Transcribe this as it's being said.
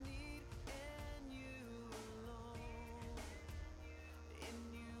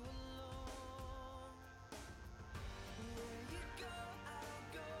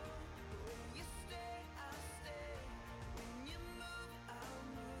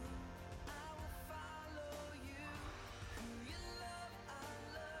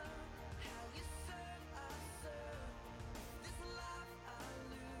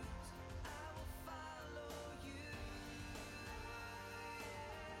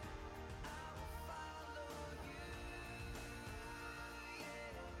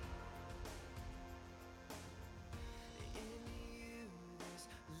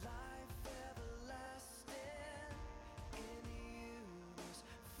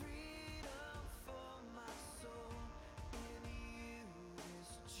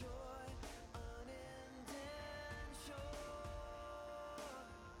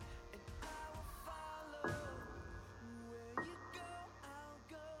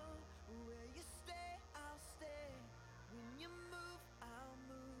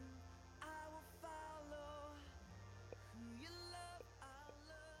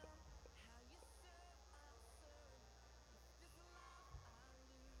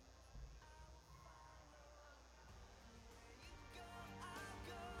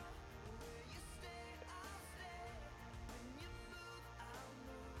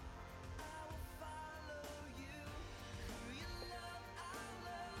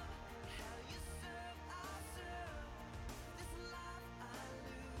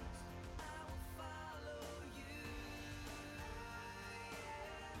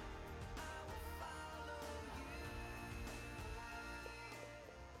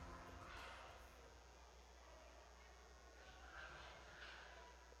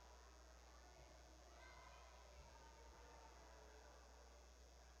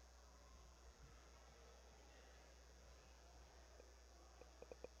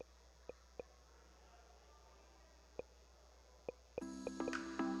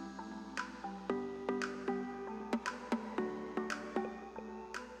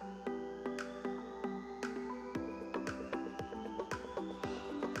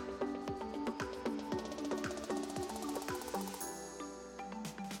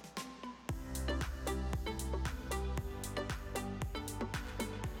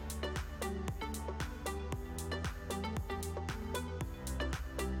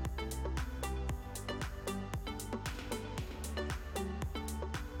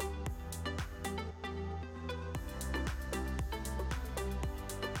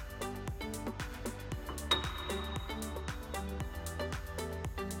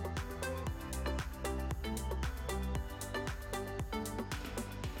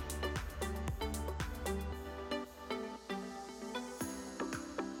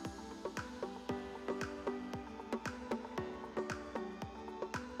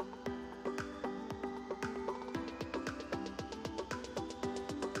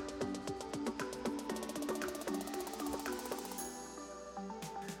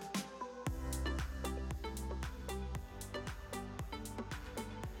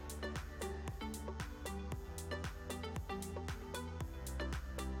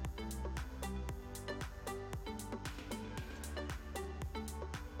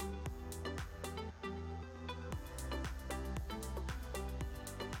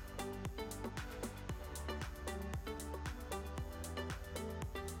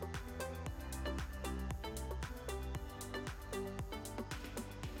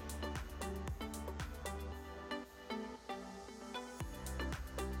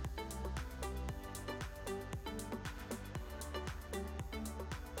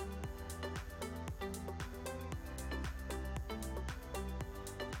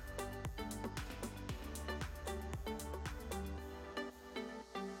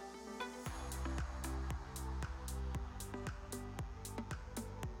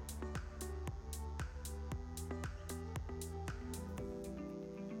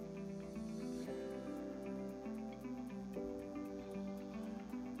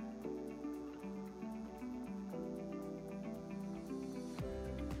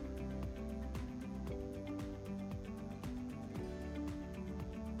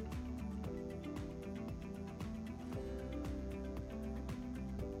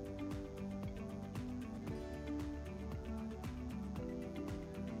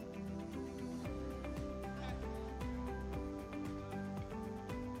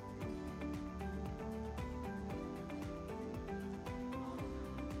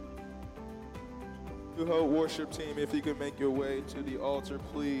New Hope worship team, if you could make your way to the altar,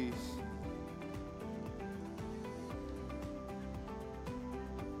 please.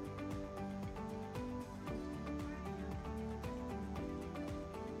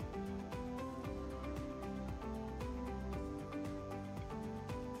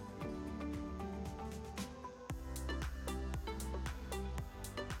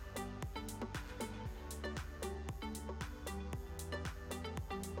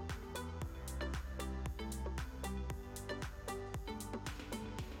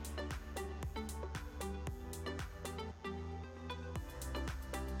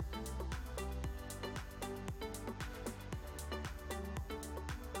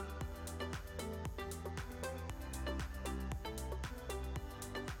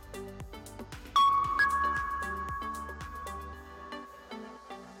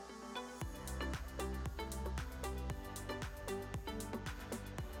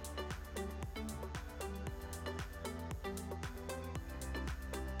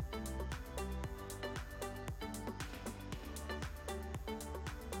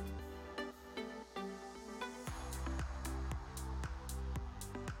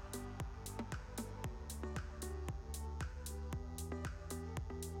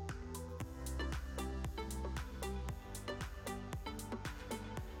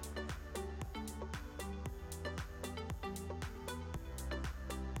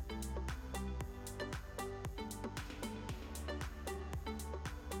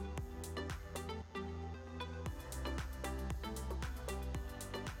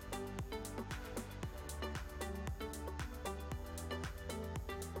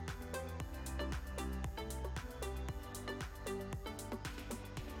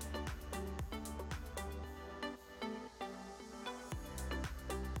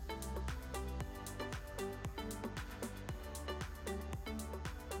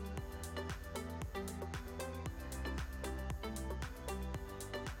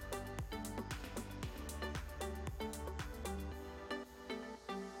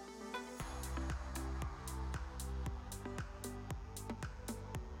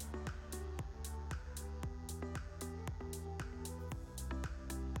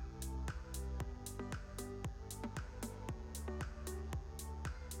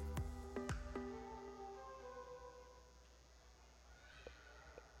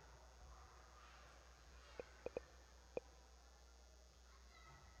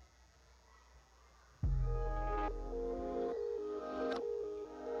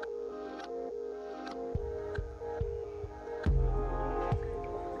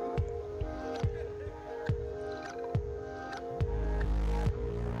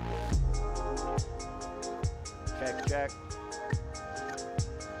 Check.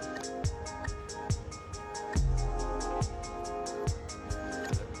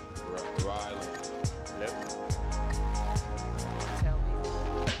 Riley. Yep. Tell me.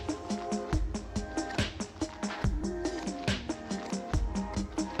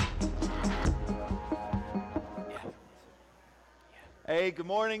 Hey, good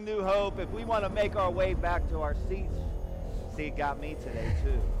morning, New Hope. If we want to make our way back to our seats, see, it got me today,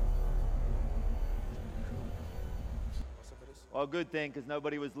 too. Well, good thing, because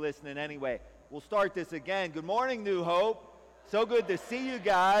nobody was listening anyway. We'll start this again. Good morning, New Hope. So good to see you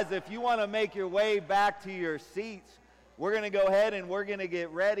guys. If you want to make your way back to your seats, we're going to go ahead and we're going to get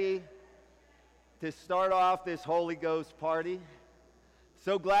ready to start off this Holy Ghost party.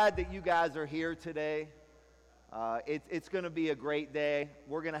 So glad that you guys are here today. It's going to be a great day.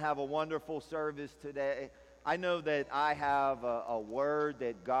 We're going to have a wonderful service today. I know that I have a word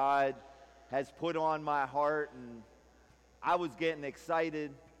that God has put on my heart, and I was getting excited.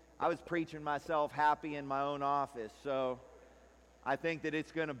 I was preaching myself happy in my own office. So I think that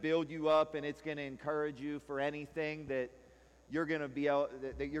it's going to build you up and it's going to encourage you for anything that you're going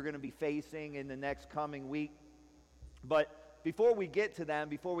to be facing in the next coming week. But before we get to them,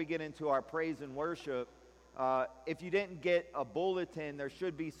 before we get into our praise and worship, if you didn't get a bulletin, there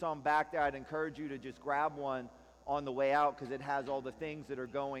should be some back there. I'd encourage you to just grab one on the way out, because it has all the things that are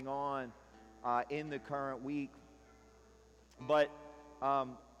going on in the current week. But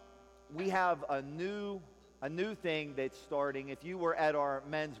we have a new thing that's starting. If you were at our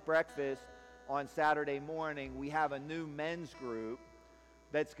men's breakfast on Saturday morning, we have a new men's group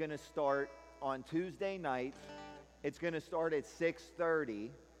that's going to start on Tuesday nights. It's going to start at 6:30,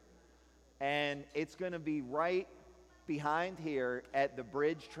 and it's going to be right behind here at the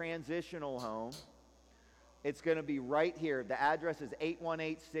Bridge Transitional Home. It's going to be right here. The address is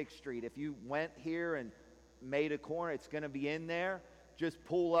 818 6th Street. If you went here and made a corner, it's going to be in there. Just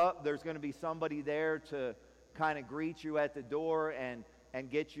pull up. There's going to be somebody there to kind of greet you at the door, and and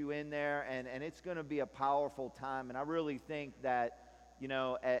get you in there, and it's going to be a powerful time. And I really think that,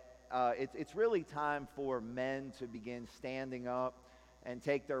 it's really time for men to begin standing up and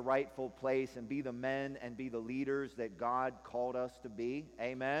take their rightful place and be the men and be the leaders that God called us to be.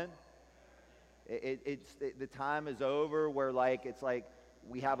 Amen? The time is over where it's like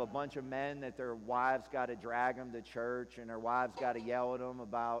we have a bunch of men that their wives got to drag them to church, and their wives got to yell at them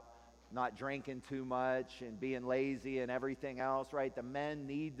about not drinking too much and being lazy and everything else, right? The men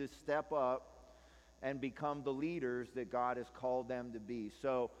need to step up and become the leaders that God has called them to be.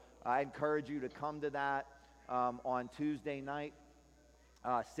 So I encourage you to come to that on Tuesday night,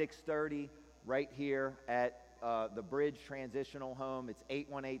 6:30, right here at the Bridge Transitional Home. It's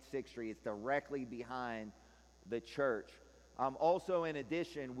 818 6th Street. It's directly behind the church. Also, in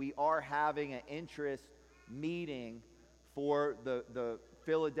addition, we are having an interest meeting for the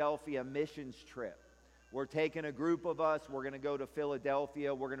Philadelphia missions trip. We're taking a group of us. We're going to go to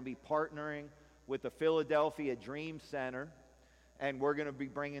Philadelphia. We're going to be partnering with the Philadelphia Dream Center, and we're going to be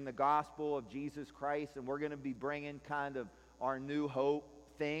bringing the gospel of Jesus Christ, and we're going to be bringing kind of our New Hope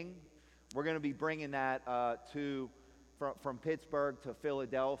thing. We're going to be bringing that from Pittsburgh to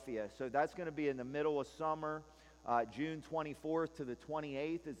Philadelphia. So that's going to be in the middle of summer. June 24th to the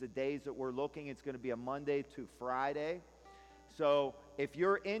 28th is the days that we're looking. It's going to be a Monday to Friday. So if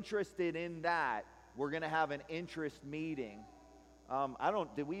you're interested in that, we're going to have an interest meeting.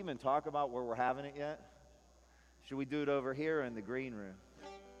 Did we even talk about where we're having it yet? Should we do it over here or in the green room?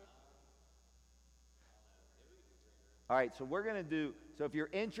 All right, so we're going to so if you're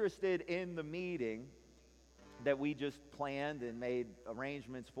interested in the meeting that we just planned and made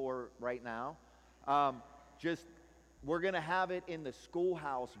arrangements for right now, we're going to have it in the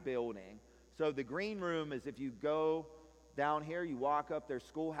schoolhouse building. So the green room is, if you go down here, you walk up their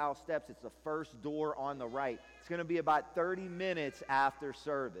schoolhouse steps. It's the first door on the right. It's going to be about 30 minutes after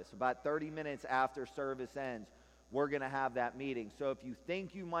service. About 30 minutes after service ends, we're going to have that meeting. So if you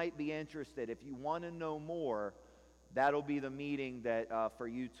think you might be interested, if you want to know more, that'll be the meeting that for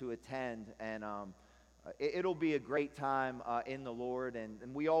you to attend. And it'll be a great time in the Lord.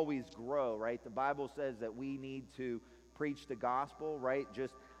 And we always grow, right? The Bible says that we need to preach the gospel, right?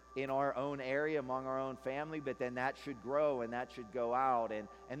 Just in our own area, among our own family, but then that should grow and that should go out.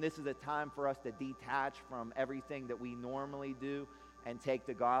 And this is a time for us to detach from everything that we normally do and take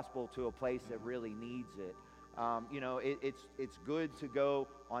the gospel to a place that really needs it. It's good to go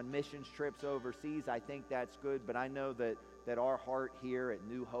on missions trips overseas. I think that's good, but I know that our heart here at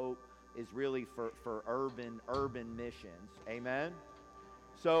New Hope is really for urban missions. Amen?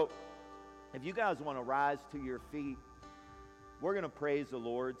 So if you guys want to rise to your feet, we're going to praise the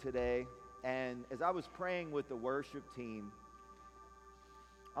Lord today. And as I was praying with the worship team,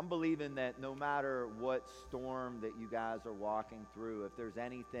 I'm believing that no matter what storm that you guys are walking through, if there's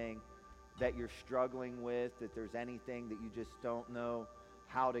anything that you're struggling with, that there's anything that you just don't know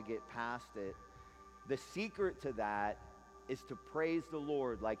how to get past it, the secret to that is to praise the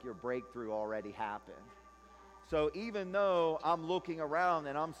Lord like your breakthrough already happened. So even though I'm looking around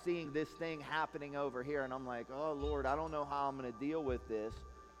and I'm seeing this thing happening over here, and I'm like, oh, Lord, I don't know how I'm going to deal with this.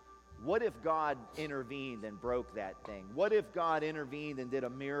 What if God intervened and broke that thing? What if God intervened and did a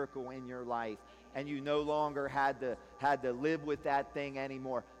miracle in your life and you no longer had to live with that thing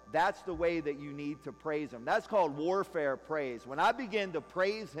anymore? That's the way that you need to praise Him. That's called warfare praise. When I begin to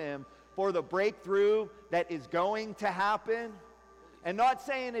praise Him for the breakthrough that is going to happen, and not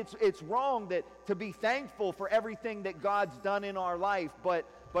saying it's wrong to be thankful for everything that God's done in our life, but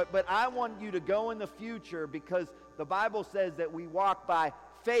I want you to go in the future, because the Bible says that we walk by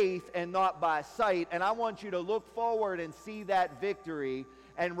faith and not by sight, and I want you to look forward and see that victory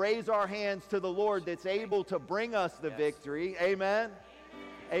and raise our hands to the Lord that's able to bring us the victory. Amen?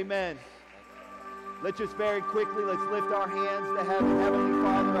 Amen. Let's just very quickly, let's lift our hands to heaven. Heavenly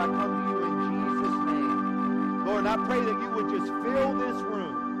Father, I come to you in Jesus' name. Lord, I pray that you would just fill this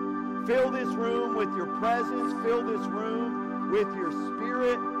room. Fill this room with your presence. Fill this room with your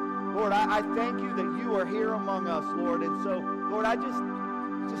spirit. Lord, I thank you that you are here among us, Lord. And so, Lord, I just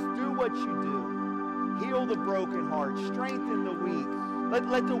do what you do. Heal the broken heart. Strengthen the weak.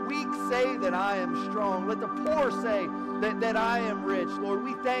 Let the weak say that I am strong. Let the poor say that I am rich. Lord,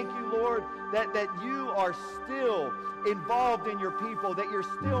 we thank you, Lord, that you are still involved in your people, that you're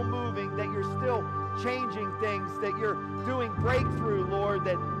still moving, that you're still changing things, that you're doing breakthrough, Lord.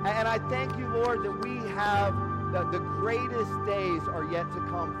 And I thank you, Lord, that we have the greatest days are yet to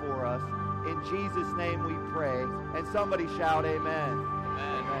come for us. In Jesus' name we pray. And somebody shout amen.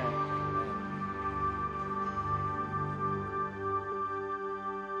 Amen. Amen.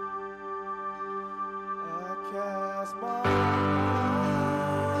 I cast my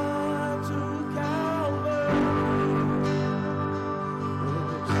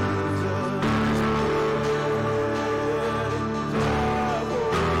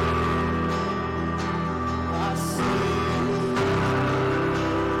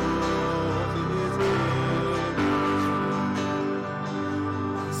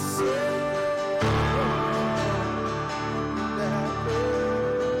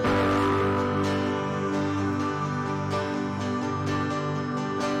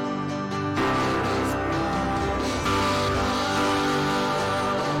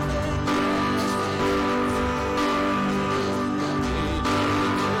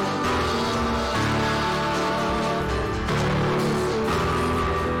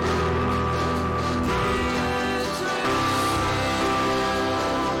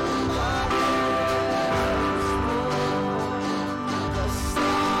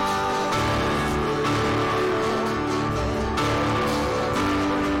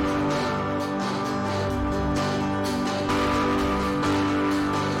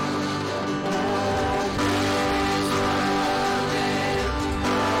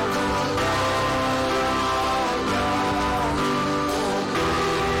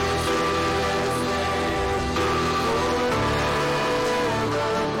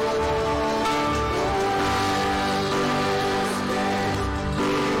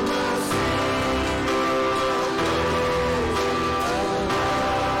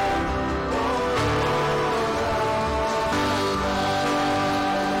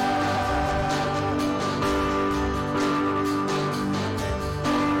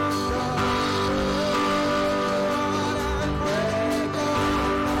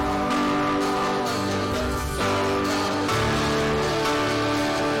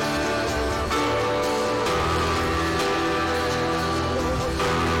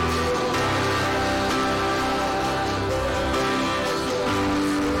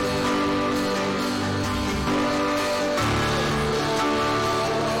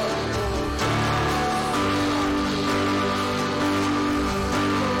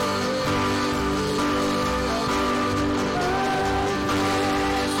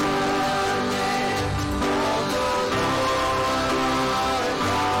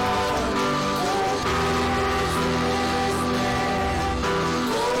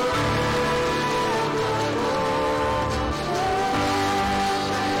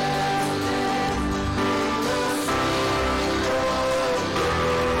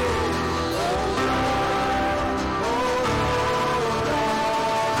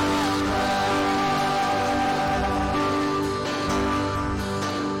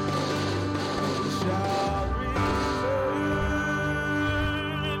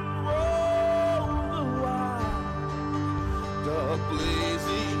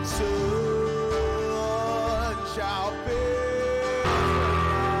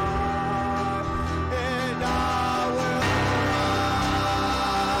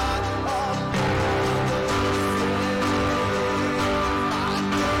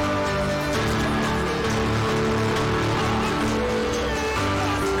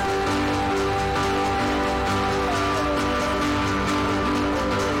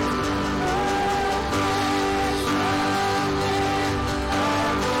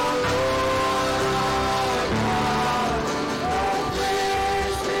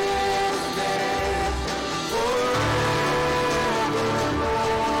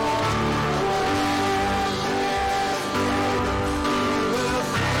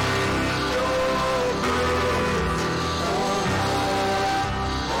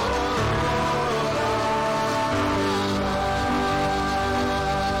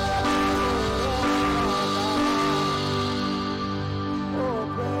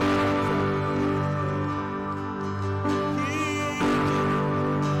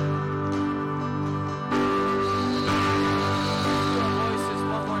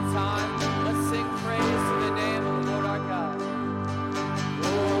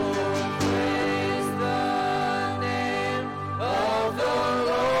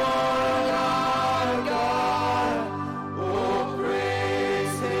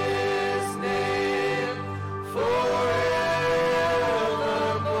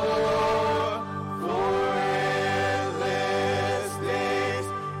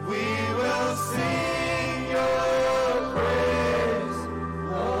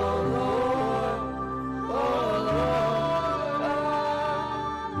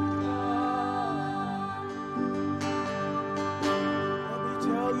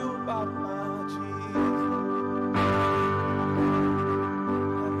about my Jesus.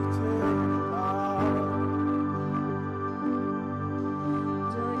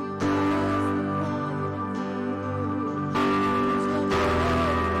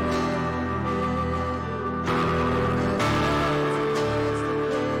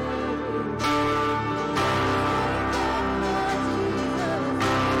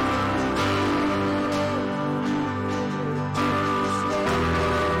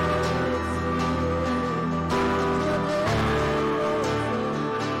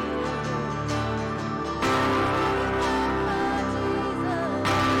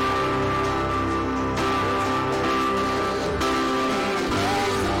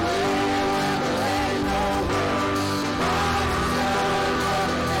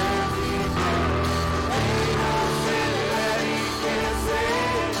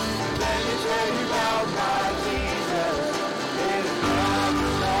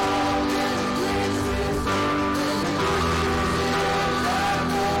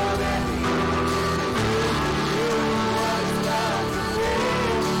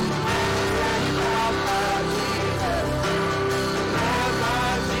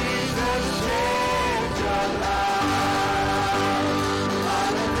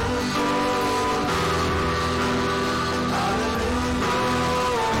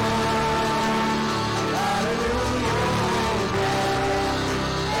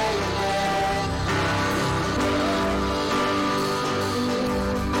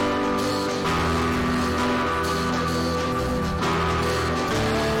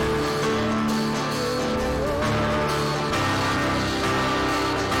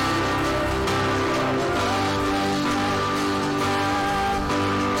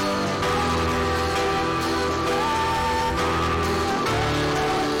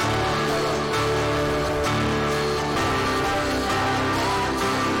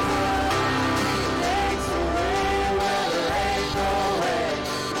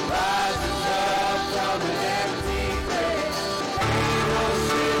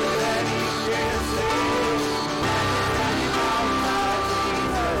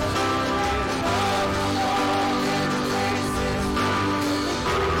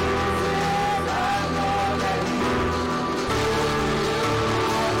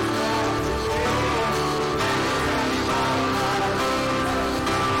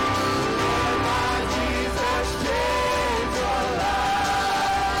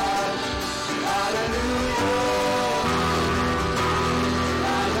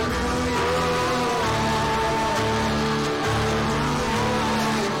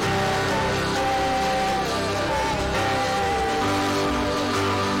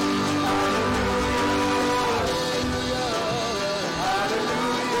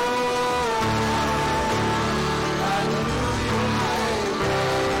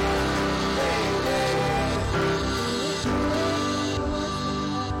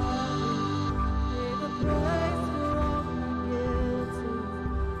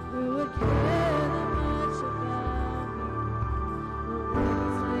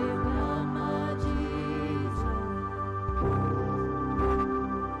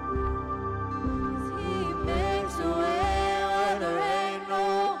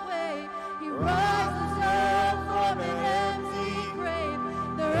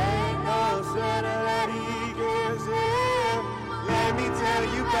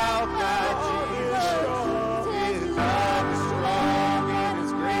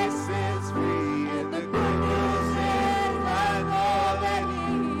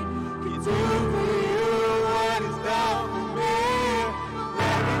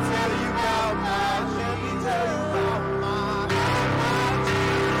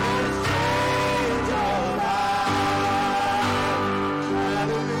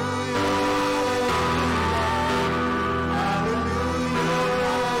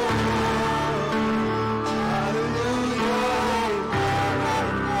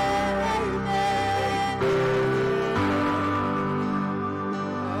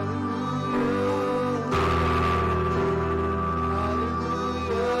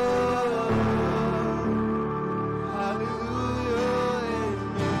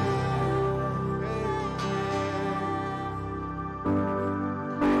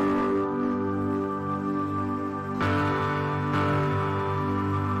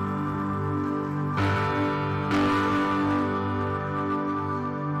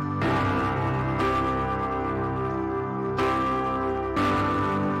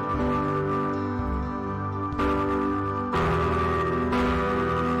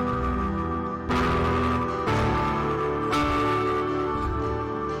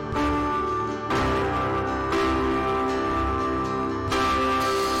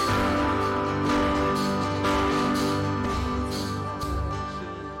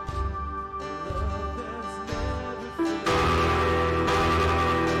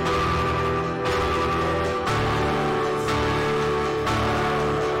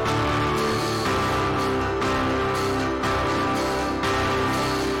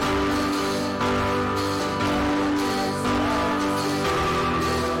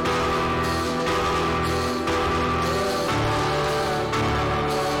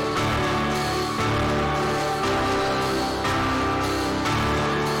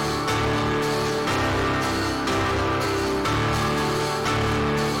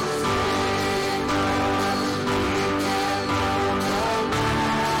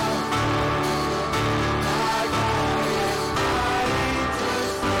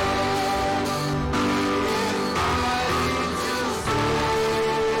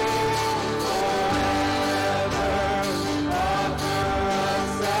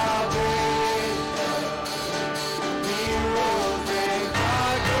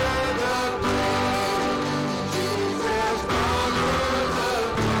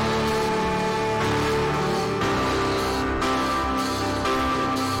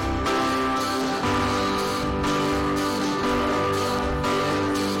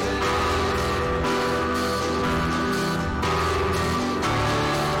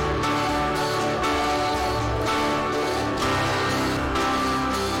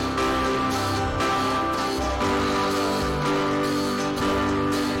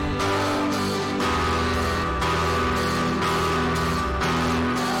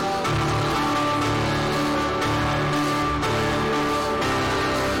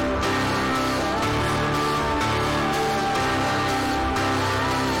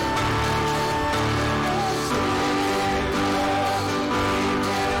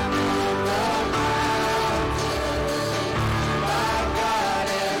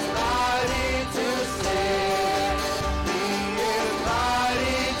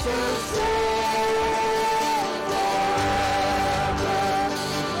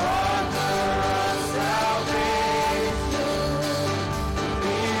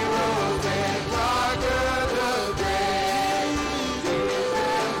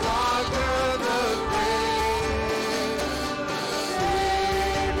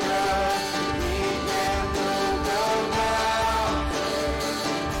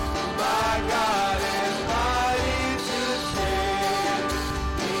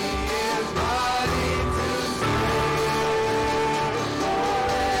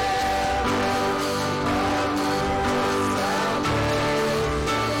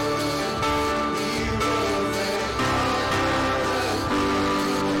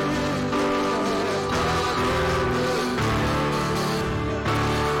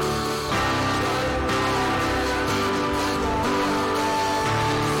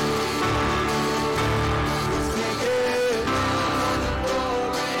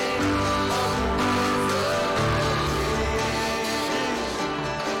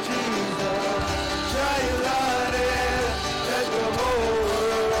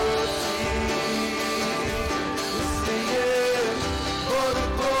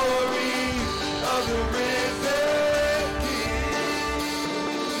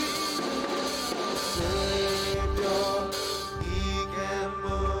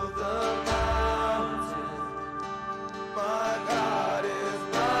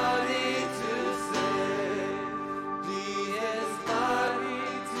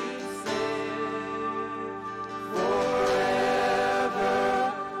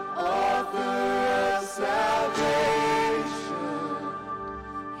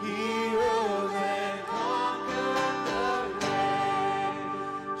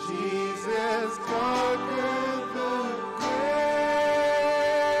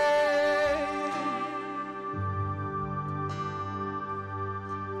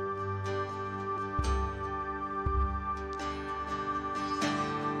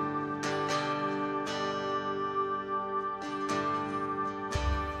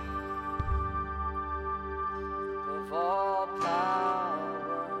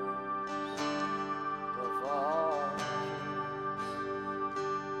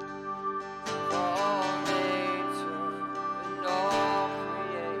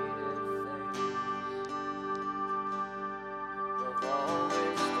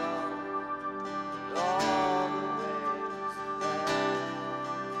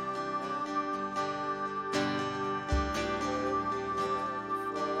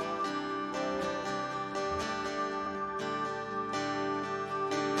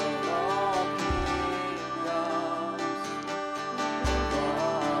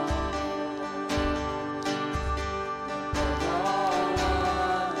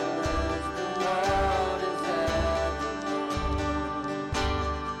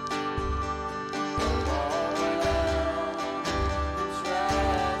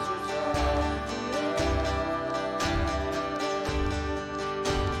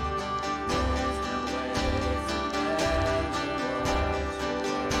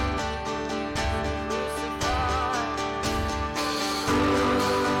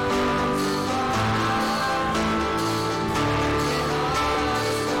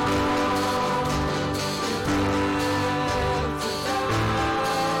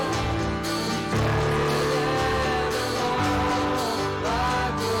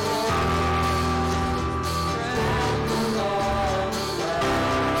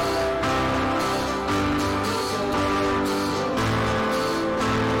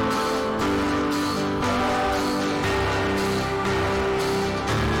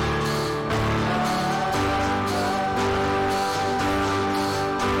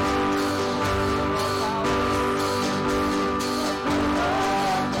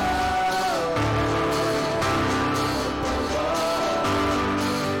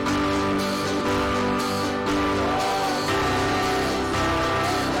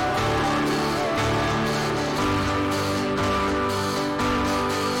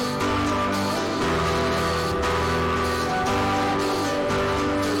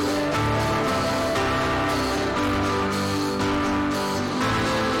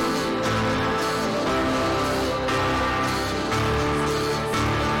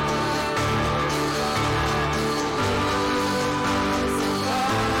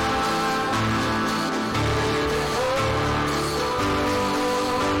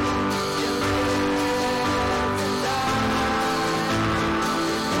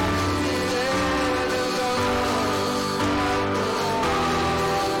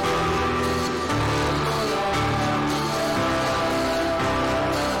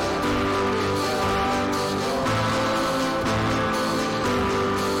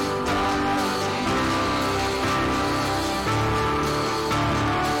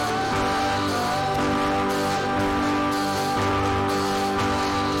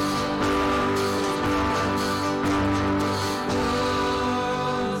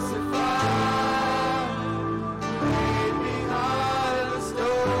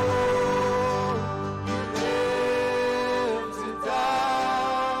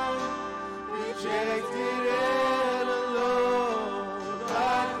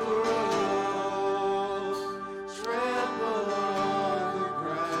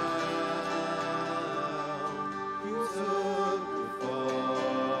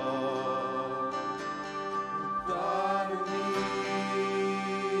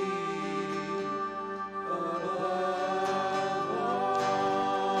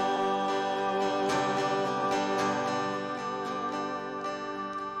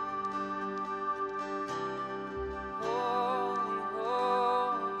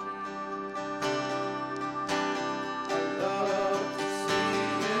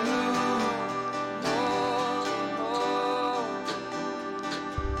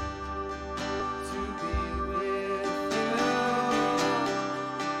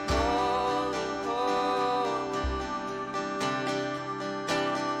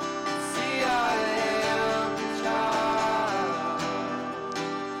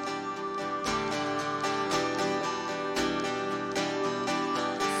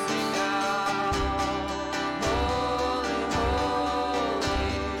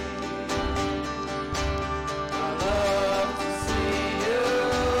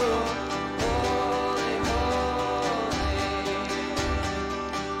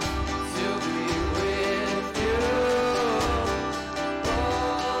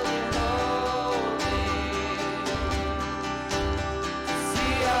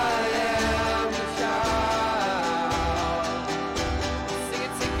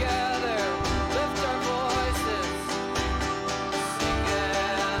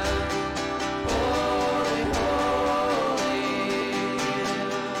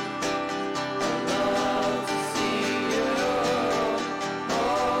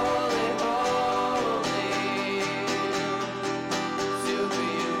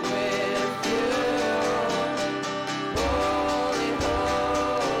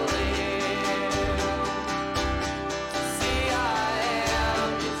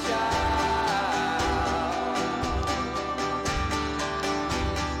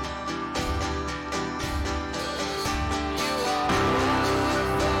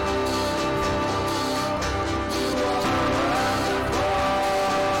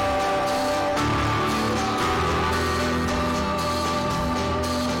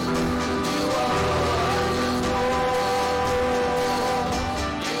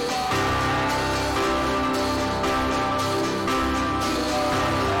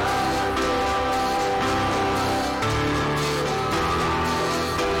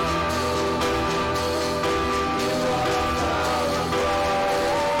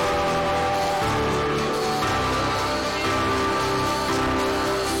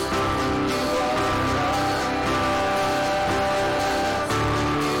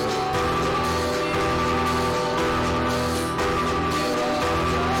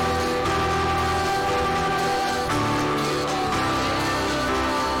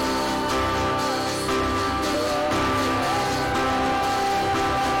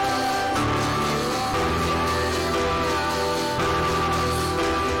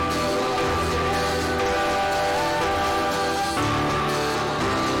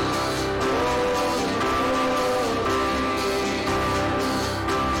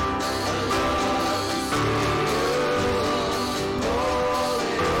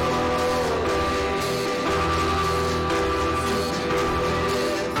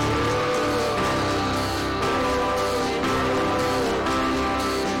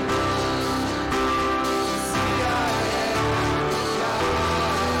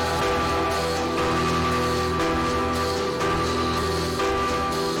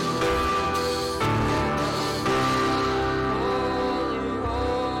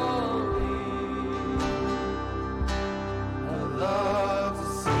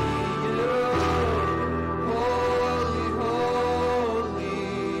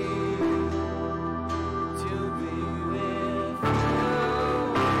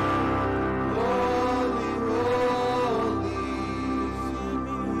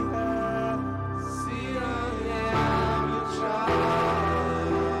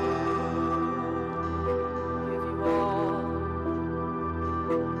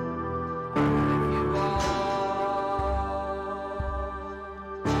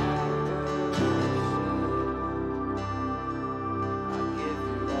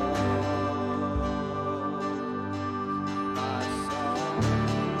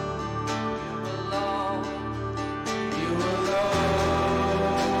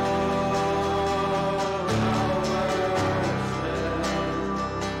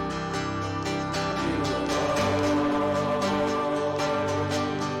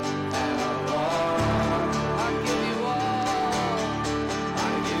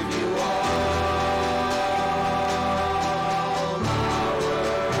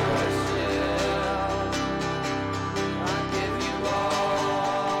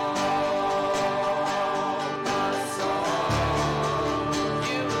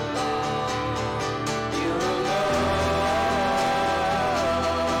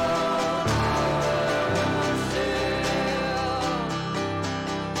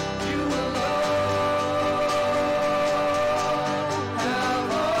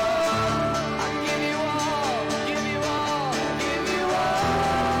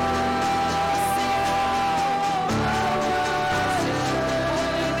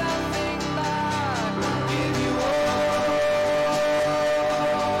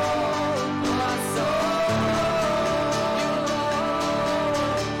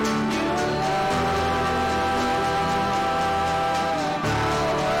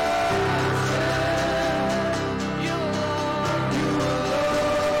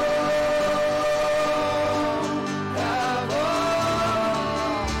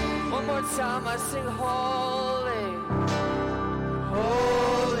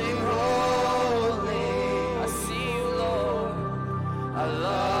 I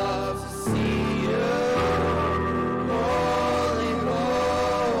love to see you. Holy,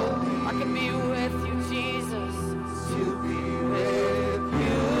 holy. I can be with you, Jesus. To be with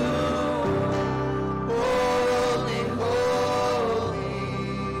you. Holy, holy.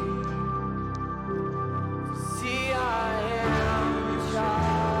 See, I am your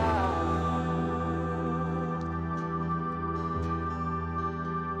child.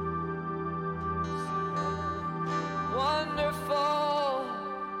 Wonderful.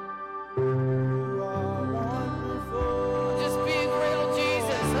 You are wonderful. Just being real,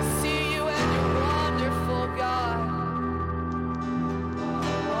 Jesus. I see you and you're wonderful, God.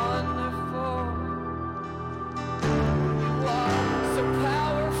 Wonderful. You are so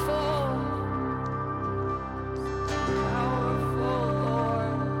powerful. Powerful,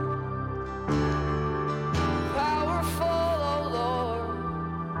 Lord. Powerful, oh Lord.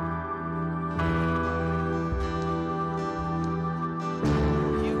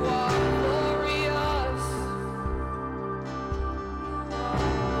 You are glorious.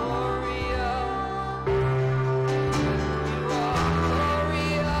 Glorious. You are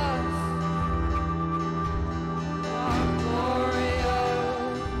glorious. You are glorious.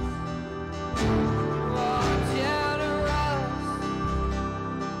 You are generous.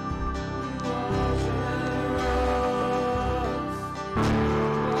 You are generous.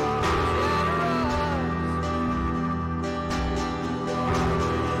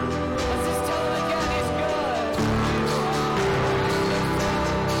 Let's just tell him again, he's good.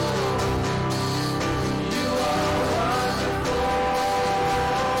 You are wonderful.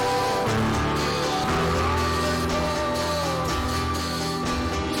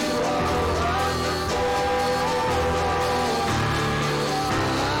 You are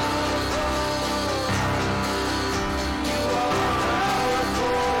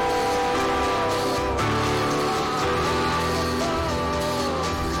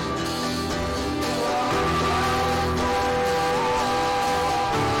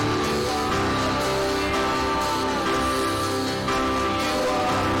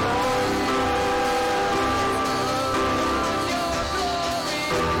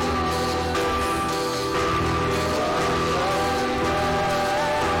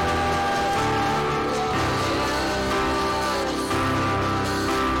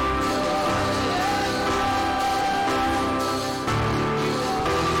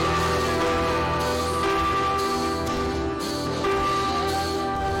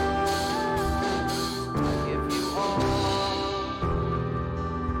give you all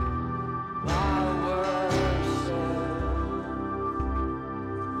my worship.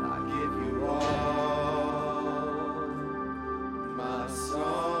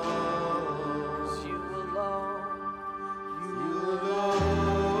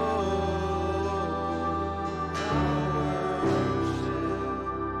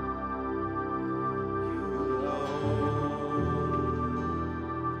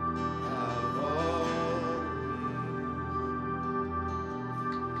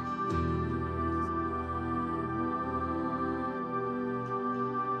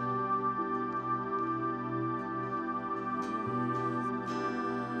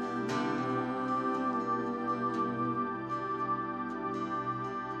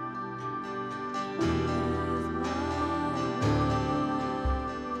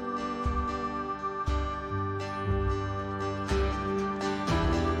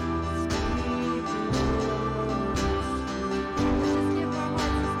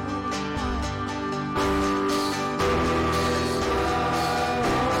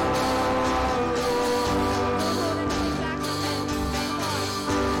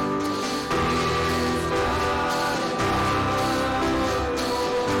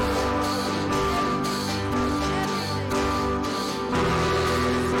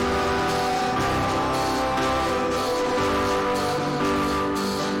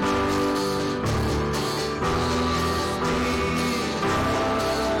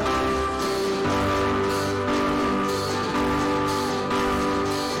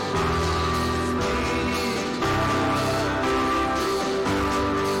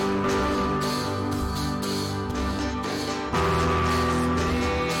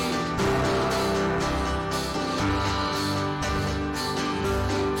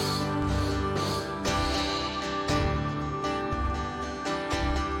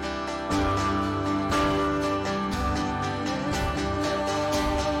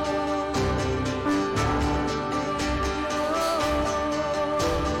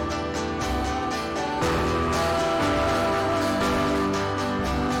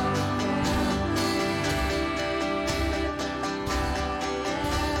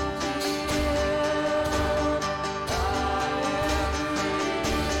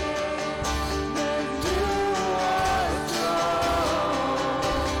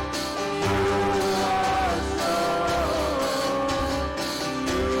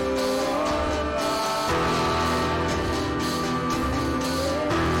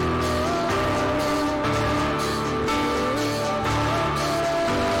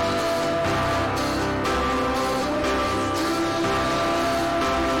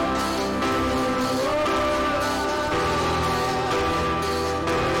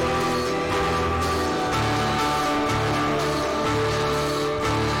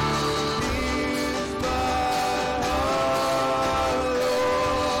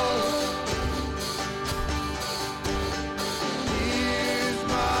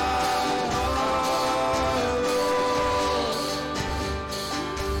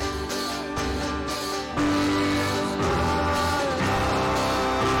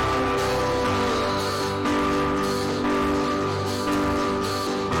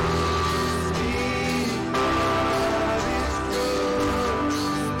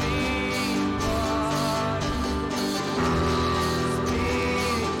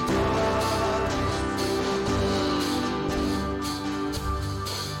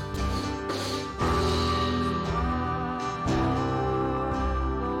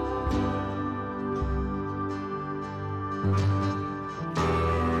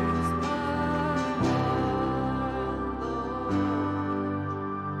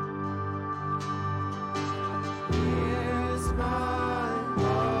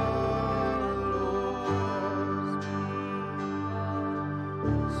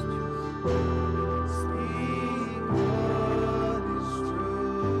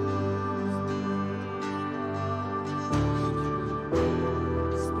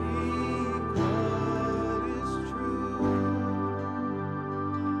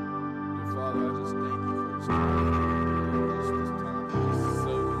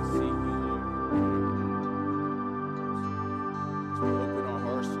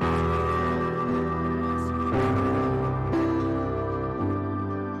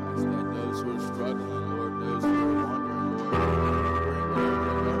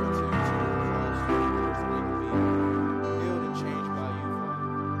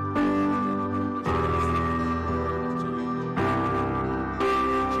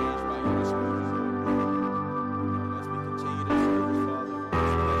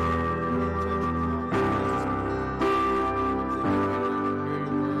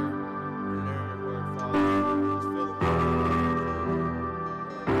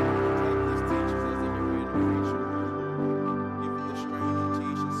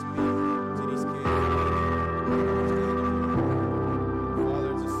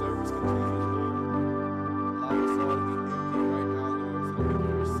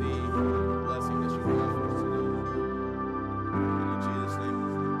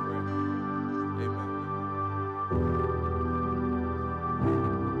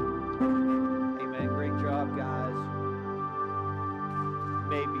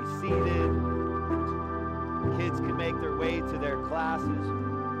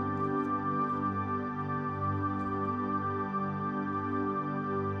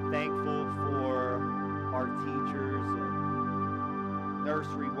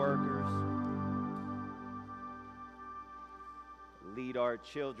 nursery workers. Lead our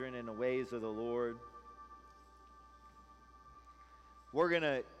children in the ways of the Lord. We're going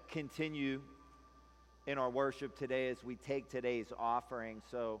to continue in our worship today as we take today's offering.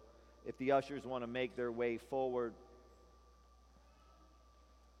 So if the ushers want to make their way forward.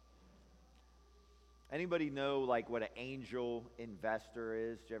 Anybody know like what an angel investor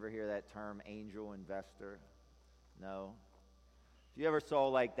is? Did you ever hear that term, angel investor? No? If you ever saw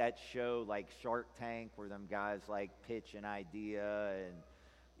like that show like Shark Tank where them guys like pitch an idea and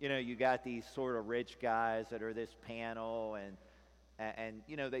you know you got these sort of rich guys that are this panel and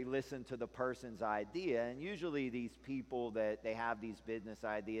you know they listen to the person's idea, and usually these people that they have these business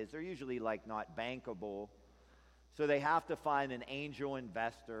ideas, they're usually like not bankable. So they have to find an angel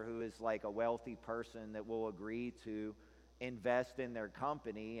investor who is like a wealthy person that will agree to invest in their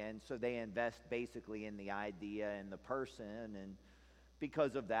company. And so they invest basically in the idea and the person. And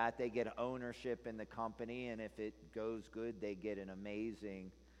because of that, they get ownership in the company. And if it goes good, they get an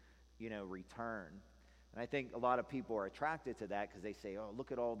amazing, return. And I think a lot of people are attracted to that because they say, oh,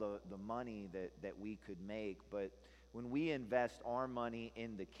 look at all the money that we could make. But when we invest our money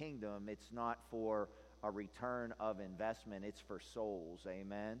in the kingdom, it's not for a return of investment, it's for souls,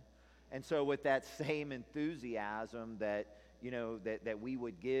 amen? And so with that same enthusiasm that we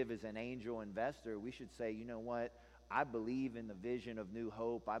would give as an angel investor, we should say, you know what, I believe in the vision of New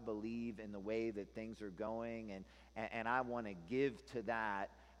Hope, I believe in the way that things are going, and I want to give to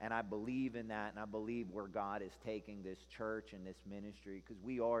that, and I believe in that, and I believe where God is taking this church and this ministry, because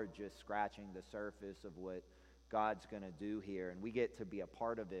we are just scratching the surface of what God's going to do here, and we get to be a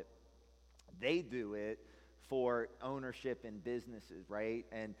part of it. They do it for ownership in businesses, right?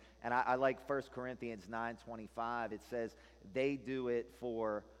 And I like 1 Corinthians 9:25. It says they do it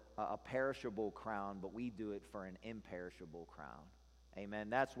for a perishable crown, but we do it for an imperishable crown. Amen.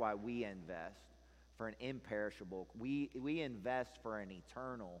 That's why we invest for an imperishable. We invest for an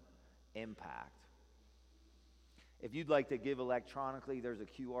eternal impact. If you'd like to give electronically, there's a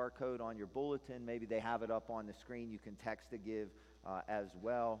QR code on your bulletin. Maybe they have it up on the screen. You can text to give as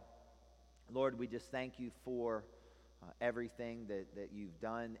well. Lord, we just thank you for everything that you've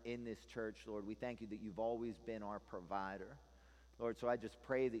done in this church, Lord. We thank you that you've always been our provider. Lord, so I just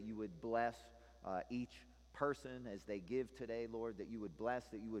pray that you would bless each person as they give today, Lord, that you would bless,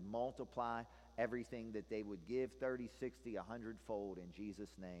 that you would multiply everything that they would give, 30, 60, 100-fold in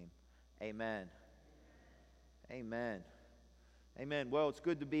Jesus' name. Amen. Amen. Amen. Well, it's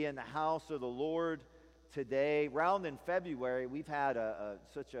good to be in the house of the Lord today. Round in February, we've had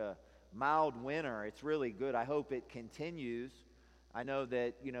such a mild winter. It's really good. I hope it continues. I know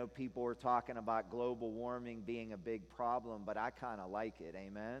that, people are talking about global warming being a big problem, but I kind of like it.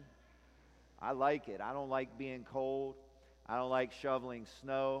 Amen? I like it. I don't like being cold. I don't like shoveling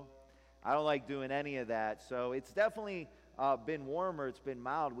snow. I don't like doing any of that. So it's definitely been warmer. It's been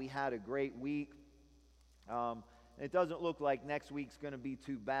mild. We had a great week. It doesn't look like next week's going to be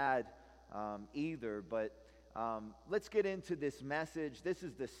too bad either, but let's get into this message. This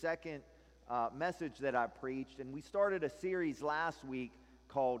is the second message that I preached, and we started a series last week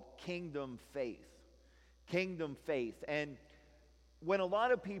called Kingdom Faith. Kingdom Faith. And when a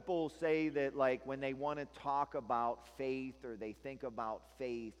lot of people say that, like, when they want to talk about faith or they think about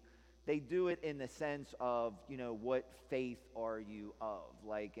faith, they do it in the sense of, what faith are you of?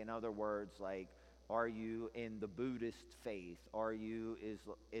 Like, in other words, like, are you in the Buddhist faith? Are you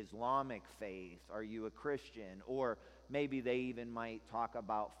Islamic faith? Are you a Christian? Or maybe they even might talk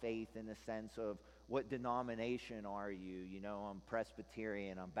about faith in the sense of what denomination are you? I'm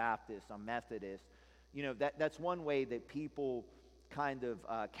Presbyterian, I'm Baptist, I'm Methodist. That's one way that people kind of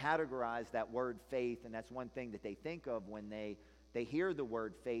categorize that word faith, and that's one thing that they think of when they hear the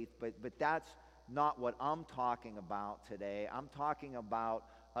word faith, but that's not what I'm talking about today. I'm talking about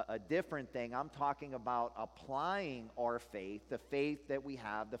a different thing. I'm talking about applying our faith, the faith that we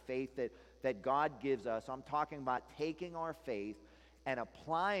have, the faith that God gives us. I'm talking about taking our faith and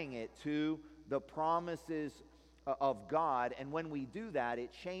applying it to the promises of God. And when we do that, it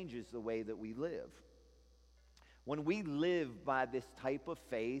changes the way that we live. When we live by this type of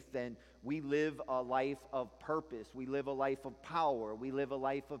faith, then we live a life of purpose. We live a life of power. We live a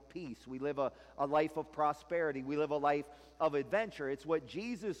life of peace. We live a life of prosperity. We live a life of adventure. It's what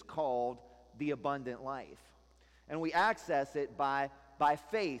Jesus called the abundant life. And we access it by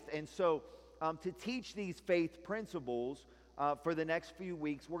faith. And so to teach these faith principles for the next few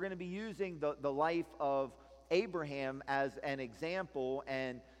weeks, we're going to be using the life of Abraham as an example,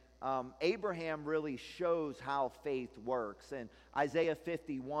 and Abraham really shows how faith works. And Isaiah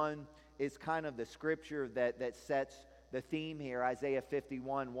 51 is kind of the scripture that sets the theme here, Isaiah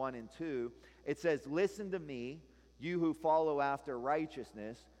 51, 1 and 2. It says, "Listen to me, you who follow after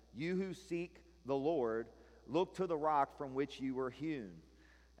righteousness, you who seek the Lord, look to the rock from which you were hewn."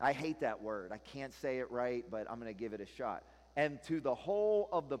 I hate that word. I can't say it right, but I'm going to give it a shot. "And to the hole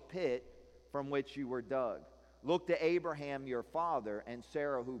of the pit from which you were dug. Look to Abraham your father and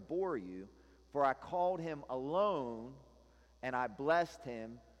Sarah who bore you, for I called him alone, and I blessed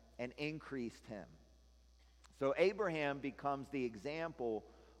him and increased him." So Abraham becomes the example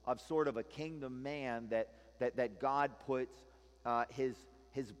of sort of a kingdom man that God puts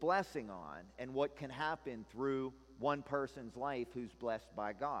his blessing on, and what can happen through one person's life who's blessed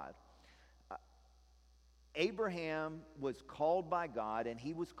by God. Abraham was called by God, and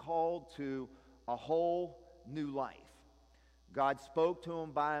he was called to a whole new life. God spoke to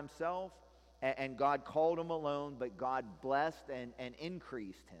him by himself, and God called him alone, but God blessed and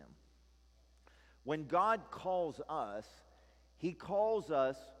increased him. When God calls us, he calls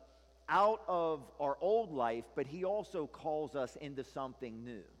us out of our old life, but he also calls us into something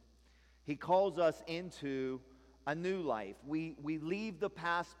new. He calls us into a new life. We leave the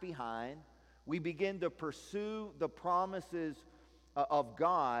past behind. We begin to pursue the promises of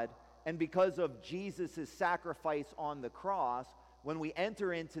God, and because of Jesus' sacrifice on the cross, when we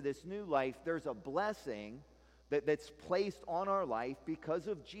enter into this new life, there's a blessing that's placed on our life because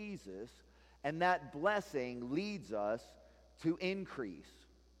of Jesus, and that blessing leads us to increase.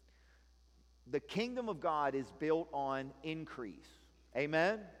 The kingdom of God is built on increase.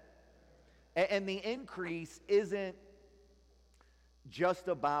 Amen? And the increase isn't just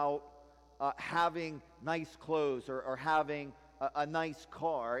about having nice clothes or having a nice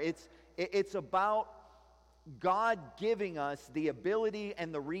car. It's about God giving us the ability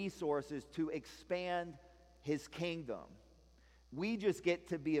and the resources to expand his kingdom. We just get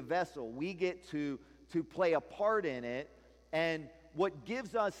to be a vessel. We get to play a part in it. And what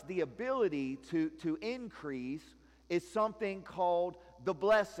gives us the ability to increase is something called the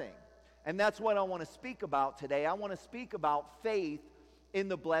blessing. And that's what I want to speak about today. I want to speak about faith in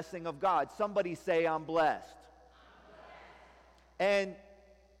the blessing of God. Somebody say, "I'm blessed." And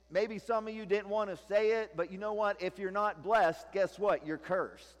maybe some of you didn't want to say it, but you know what? If you're not blessed, guess what? You're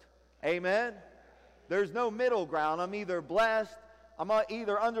cursed. Amen? There's no middle ground. I'm either blessed, I'm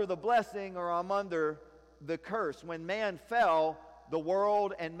either under the blessing, or I'm under the curse. When man fell, the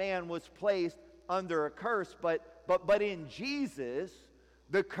world and man was placed under a curse. But in Jesus,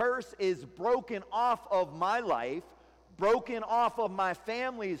 the curse is broken off of my life, broken off of my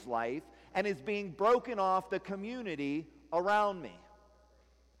family's life, and is being broken off the community around me.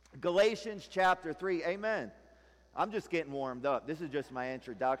 Galatians chapter 3, amen. I'm just getting warmed up. This is just my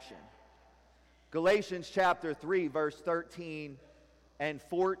introduction. Galatians chapter 3, verse 13 and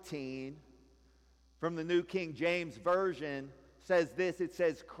 14 from the New King James Version says this. It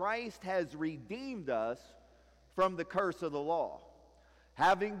says, "Christ has redeemed us from the curse of the law,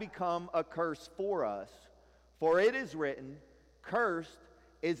 having become a curse for us. For it is written, 'Cursed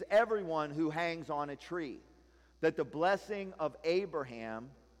is everyone who hangs on a tree,' that the blessing of Abraham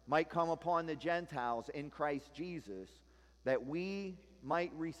might come upon the Gentiles in Christ Jesus, that we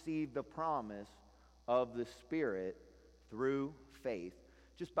might receive the promise of the Spirit through faith."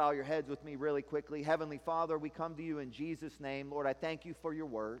 Just bow your heads with me really quickly. Heavenly Father, we come to you in Jesus' name. Lord, I thank you for your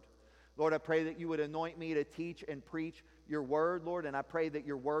word. Lord, I pray that you would anoint me to teach and preach your word, Lord, and I pray that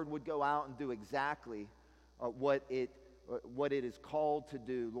your word would go out and do exactly what it is called to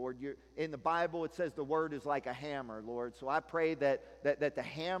do, Lord. In the Bible, it says the word is like a hammer, Lord. So I pray that the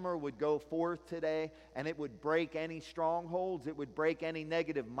hammer would go forth today, and it would break any strongholds. It would break any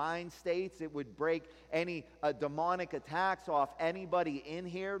negative mind states. It would break any demonic attacks off anybody in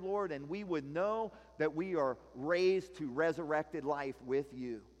here, Lord, and we would know that we are raised to resurrected life with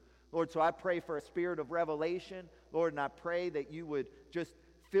you. Lord, so I pray for a spirit of revelation, Lord, and I pray that you would just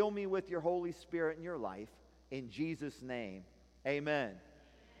fill me with your Holy Spirit in your life. In Jesus' name, amen.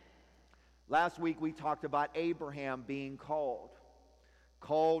 Last week we talked about Abraham being called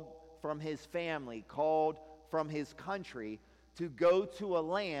from his family, called from his country to go to a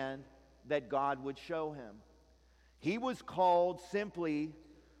land that God would show him. He was called simply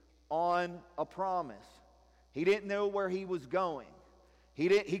on a promise. He didn't know where he was going.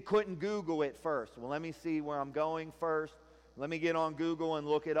 He couldn't Google it first. Well, let me see where I'm going first. Let me get on Google and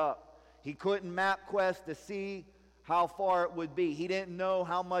look it up. He couldn't MapQuest to see how far it would be. He didn't know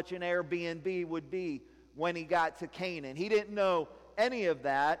how much an Airbnb would be when he got to Canaan. He didn't know any of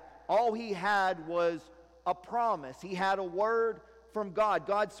that. All he had was a promise. He had a word from God.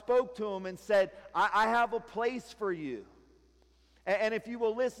 God spoke to him and said, I have a place for you. and if you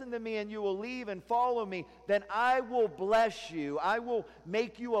will listen to me and you will leave and follow me, then I will bless you. I will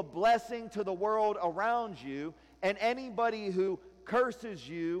make you a blessing to the world around you, and anybody who curses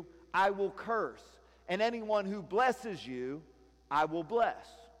you, I will curse. And anyone who blesses you, I will bless.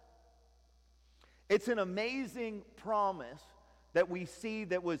 It's an amazing promise that we see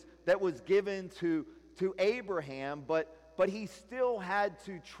that was given to Abraham, but he still had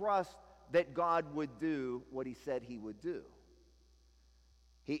to trust that God would do what he said he would do.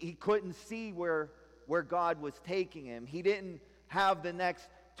 He couldn't see where God was taking him. He didn't have the next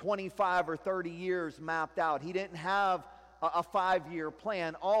 25 or 30 years mapped out. He didn't have a 5-year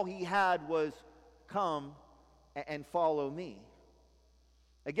plan. All he had was come and follow me.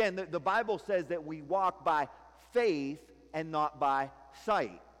 Again, the Bible says that we walk by faith and not by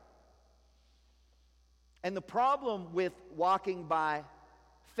sight. And the problem with walking by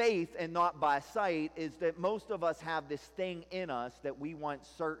faith and not by sight is that most of us have this thing in us that we want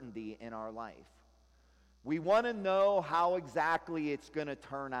certainty in our life. We want to know how exactly it's going to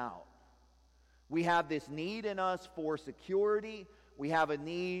turn out. We have this need in us for security. We have a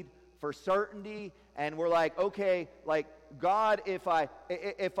need for certainty, and we're like, okay, like God, if I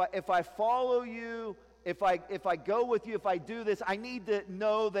follow you, if I go with you, if I do this, I need to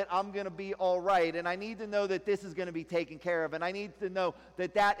know that I'm going to be all right, and I need to know that this is going to be taken care of, and I need to know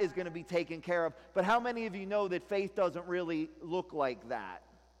that that is going to be taken care of. But how many of you know that faith doesn't really look like that?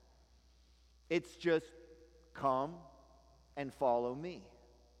 It's just come and follow me.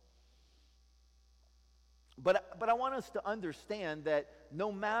 But I want us to understand that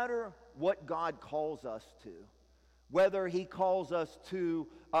no matter what God calls us to, whether he calls us to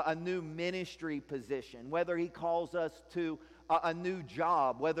a new ministry position, whether he calls us to a new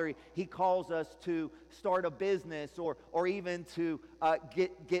job, whether he calls us to start a business or even to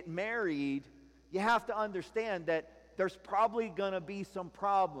get married, you have to understand that there's probably going to be some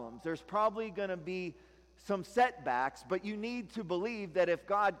problems. There's probably going to be some setbacks, but you need to believe that if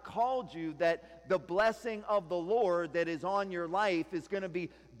God called you, that the blessing of the Lord that is on your life is going to be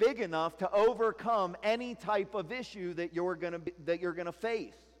big enough to overcome any type of issue that you're going to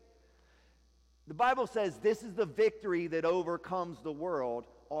face. The Bible says this is the victory that overcomes the world,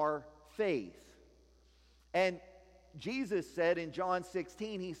 our faith. And Jesus said in John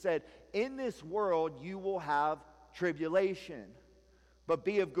 16, he said, "In this world you will have tribulation, but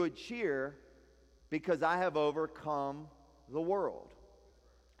be of good cheer, because I have overcome the world."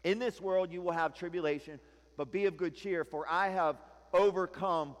 In this world you will have tribulation, but be of good cheer, for I have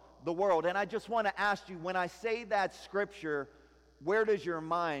overcome the world. And I just want to ask you, when I say that scripture, where does your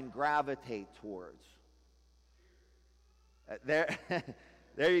mind gravitate towards? There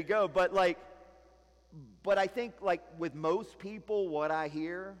you go. But I think like with most people, what I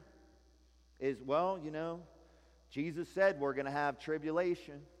hear is, well, you know, Jesus said we're going to have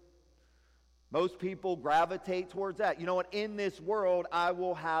tribulation. Most people gravitate towards that. You know what? In this world, I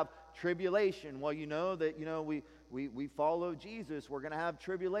will have tribulation. Well, you know that, you know, we follow Jesus. We're going to have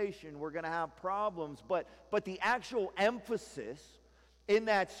tribulation. We're going to have problems. But the actual emphasis in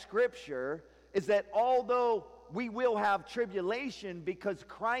that scripture is that although we will have tribulation because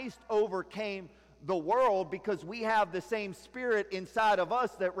Christ overcame the world, because we have the same spirit inside of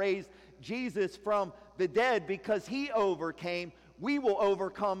us that raised Jesus from the dead, because he overcame, we will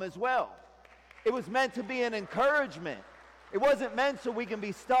overcome as well. It was meant to be an encouragement. It wasn't meant so we can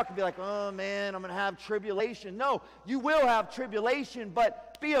be stuck and be like, oh man, I'm going to have tribulation. No, you will have tribulation,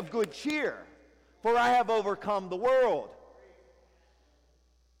 but be of good cheer, for I have overcome the world.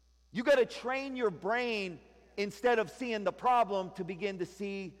 You got to train your brain, instead of seeing the problem, to begin to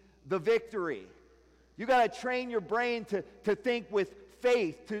see the victory. You got to train your brain to think with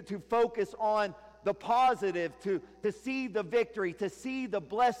faith, to focus on the positive, to see the victory, to see the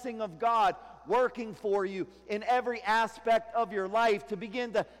blessing of God working for you in every aspect of your life, to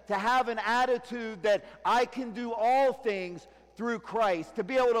begin to have an attitude that I can do all things through Christ, to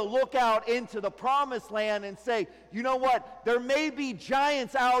be able to look out into the promised land and say, you know what, there may be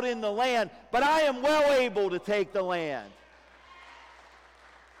giants out in the land, but I am well able to take the land.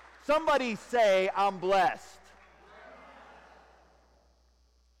 Somebody say, I'm blessed.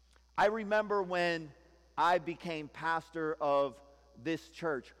 I remember when I became pastor of this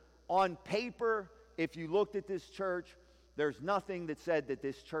church. On paper, if you looked at this church, there's nothing that said that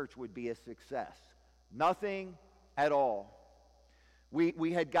this church would be a success. Nothing at all.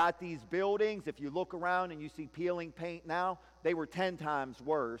 We had got these buildings. If you look around and you see peeling paint now, they were 10 times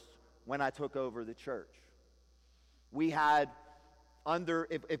worse when I took over the church. We had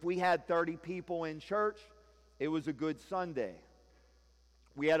if we had 30 people in church, it was a good Sunday.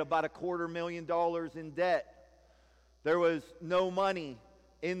 We had about $250,000 in debt. There was no money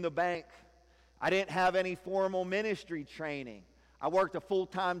in the bank. I didn't have any formal ministry training. I worked a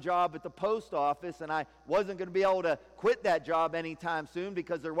full-time job at the post office, and I wasn't going to be able to quit that job anytime soon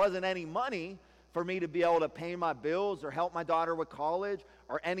because there wasn't any money for me to be able to pay my bills or help my daughter with college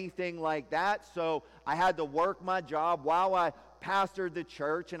or anything like that. So I had to work my job while I pastored the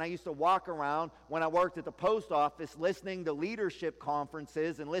church, and I used to walk around when I worked at the post office listening to leadership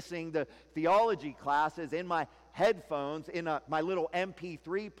conferences and listening to theology classes in my headphones in my little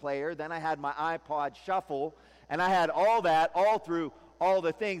MP3 player. Then I had my iPod Shuffle, and I had all that all through all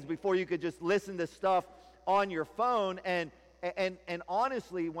the things before you could just listen to stuff on your phone. And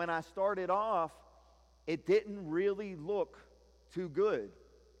honestly, when I started off, it didn't really look too good.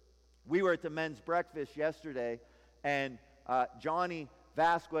 We were at the men's breakfast yesterday, and Johnny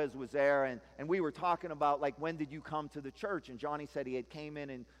Vasquez was there, and we were talking about, like, when did you come to the church? And Johnny said he had came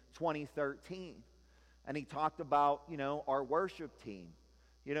in 2013. And he talked about, our worship team.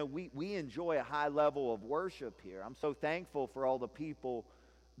 We enjoy a high level of worship here. I'm so thankful for all the people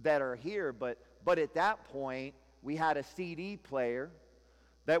that are here. But at that point, we had a CD player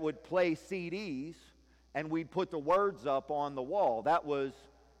that would play CDs, and we'd put the words up on the wall. That was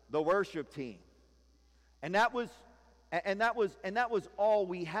the worship team. And that was all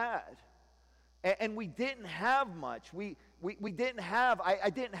we had. And we didn't have much. We didn't have, I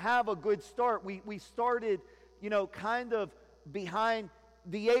didn't have a good start. We started, kind of behind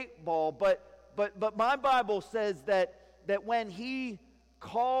the 8 ball. But my Bible says that when he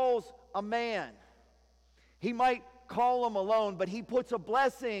calls a man, he might call him alone, but he puts a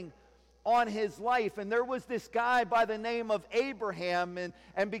blessing on his life. And there was this guy by the name of Abraham,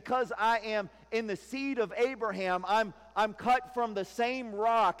 and because I am in the seed of Abraham, I'm cut from the same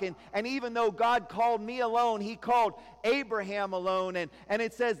rock, and even though God called me alone, he called Abraham alone, and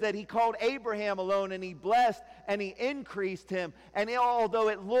it says that he called Abraham alone, and he blessed and he increased him. And although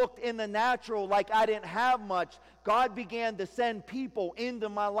it looked in the natural like I didn't have much, God began to send people into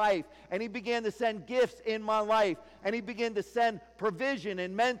my life, and he began to send gifts in my life, and he began to send provision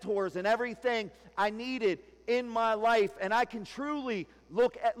and mentors and everything I needed in my life. And I can truly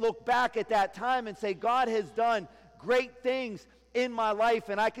look back at that time and say, God has done great things in my life.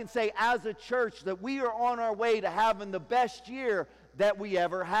 And I can say as a church that we are on our way to having the best year that we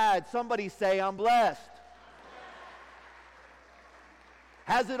ever had. Somebody say, I'm blessed.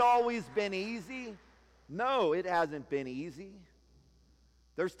 Has it always been easy? No, it hasn't been easy.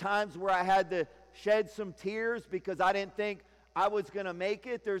 There's times where I had to shed some tears because I didn't think I was going to make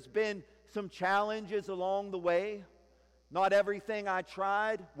it. There's been some challenges along the way. Not everything I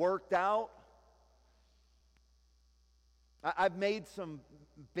tried worked out. I've made some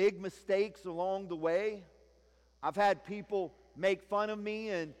big mistakes along the way. I've had people make fun of me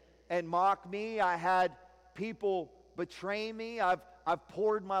and mock me. I had people betray me. I've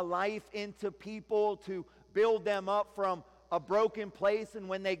poured my life into people to build them up from a broken place, and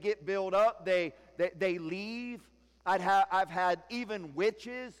when they get built up, they leave. I've had even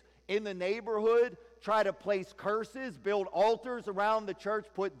witches in the neighborhood try to place curses, build altars around the church,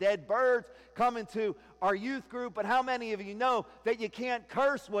 put dead birds, come into our youth group. But how many of you know that you can't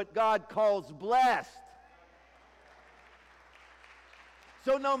curse what God calls blessed?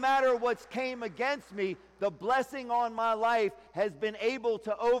 So no matter what's came against me, the blessing on my life has been able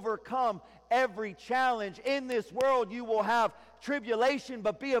to overcome every challenge. In this world you will have tribulation,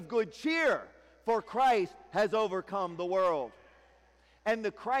 but be of good cheer, for Christ has overcome the world. And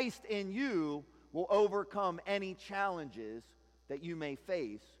the Christ in you will overcome any challenges that you may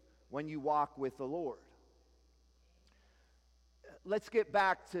face when you walk with the Lord. Let's get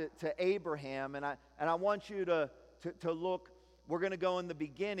back to Abraham, and I want you to look. We're going to go in the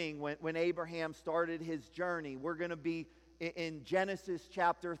beginning when Abraham started his journey. We're going to be in Genesis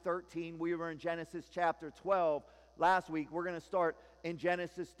chapter 13. We were in Genesis chapter 12 last week. We're going to start in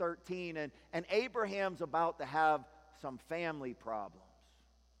Genesis 13, and Abraham's about to have some family problems.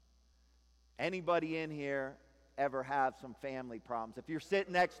 Anybody in here ever have some family problems? If you're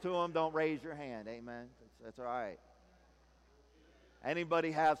sitting next to them, don't raise your hand. Amen. That's all right.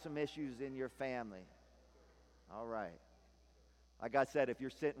 Anybody have some issues in your family? All right. Like I said, if you're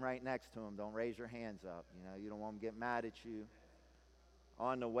sitting right next to them, don't raise your hands up. You don't want them to get mad at you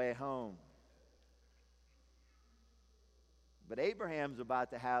on the way home. But Abraham's about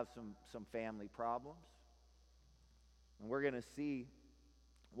to have some family problems. And we're going to see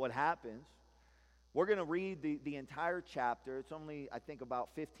what happens. We're going to read the entire chapter. It's only, I think, about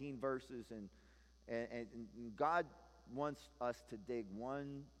 15 verses. And God wants us to dig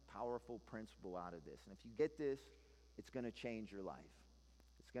one powerful principle out of this. And if you get this, it's going to change your life.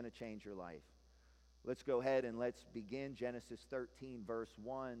 It's going to change your life. Let's go ahead and let's begin Genesis 13, verse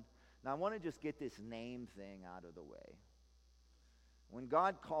 1. Now, I want to just get this name thing out of the way. When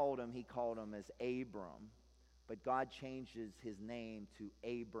God called him, he called him as Abram, but God changes his name to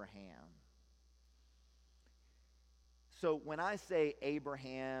Abraham. So when I say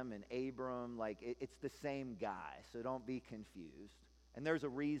Abraham and Abram, it's the same guy, so don't be confused. And there's a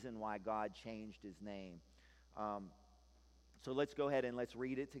reason why God changed his name. So let's go ahead and let's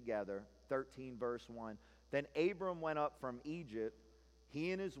read it together. 13 verse 1. Then Abram went up from Egypt,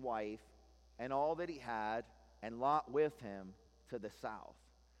 he and his wife, and all that he had, and Lot with him to the south.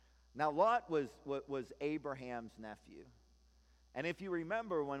 Now Lot was Abraham's nephew. And if you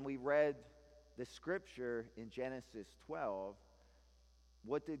remember when we read the scripture in Genesis 12,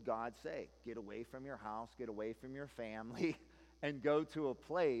 what did God say? Get away from your house, get away from your family, and go to a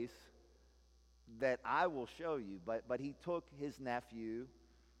place that I will show you. But he took his nephew,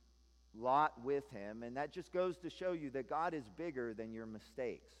 Lot, with him, and that just goes to show you that God is bigger than your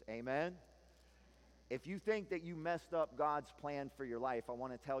mistakes. Amen? If you think that you messed up God's plan for your life, I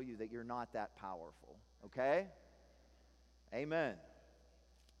want to tell you that you're not that powerful. Okay? Amen.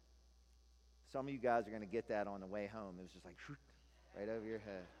 Some of you guys are going to get that on the way home. It was just like right over your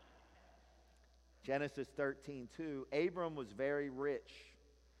head. Genesis 13:2. Abram was very rich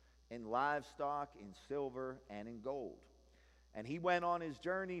in livestock, in silver, and in gold. And he went on his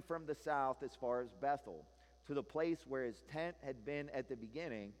journey from the south as far as Bethel, to the place where his tent had been at the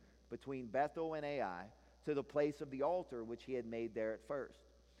beginning, between Bethel and Ai, to the place of the altar which he had made there at first.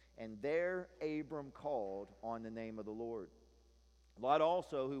 And there Abram called on the name of the Lord. Lot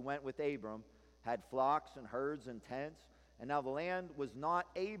also, who went with Abram, had flocks and herds and tents, and now the land was not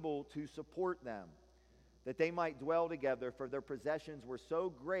able to support them, that they might dwell together, for their possessions were so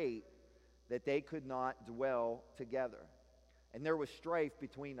great that they could not dwell together. And there was strife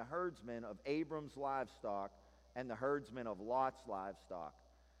between the herdsmen of Abram's livestock and the herdsmen of Lot's livestock.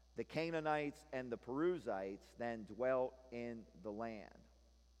 The Canaanites and the Perizzites then dwelt in the land.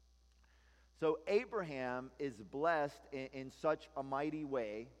 So Abraham is blessed in such a mighty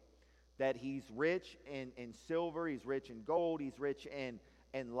way that he's rich in silver, he's rich in gold, he's rich in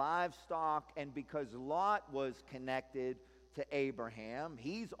livestock, and because Lot was connected to Abraham,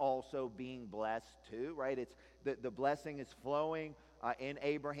 he's also being blessed too, right? It's the blessing is flowing in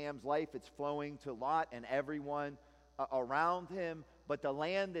Abraham's life. It's flowing to Lot and everyone around him. But the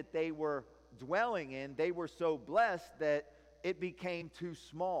land that they were dwelling in, they were so blessed that it became too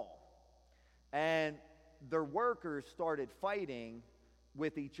small. And their workers started fighting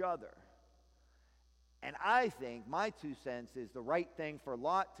with each other. And I think, my 2 cents is, the right thing for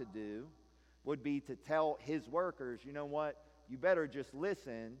Lot to do would be to tell his workers, you know what, you better just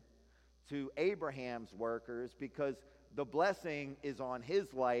listen to Abraham's workers, because the blessing is on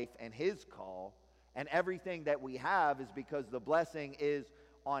his life and his call, and everything that we have is because the blessing is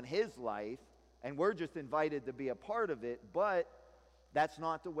on his life, and we're just invited to be a part of it. But that's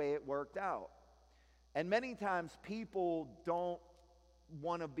not the way it worked out. And many times people don't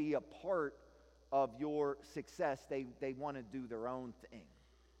want to be a part of your success. They want to do their own thing.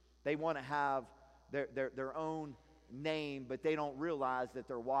 They want to have their own name, but they don't realize that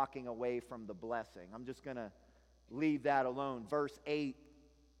they're walking away from the blessing. I'm just going to leave that alone. Verse 8,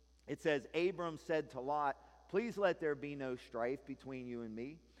 it says, Abram said to Lot, please let there be no strife between you and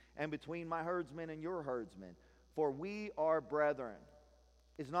me, and between my herdsmen and your herdsmen, for we are brethren.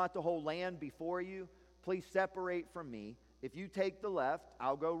 Is not the whole land before you? Please separate from me. If you take the left,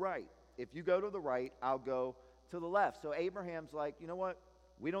 I'll go right. If you go to the right, I'll go to the left. So Abraham's like, you know what?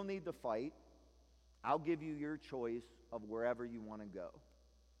 We don't need to fight. I'll give you your choice of wherever you want to go.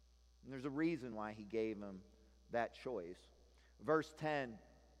 And there's a reason why he gave him that choice. Verse 10,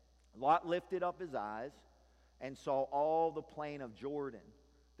 Lot lifted up his eyes and saw all the plain of Jordan,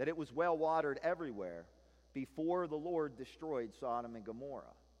 that it was well watered everywhere, before the Lord destroyed Sodom and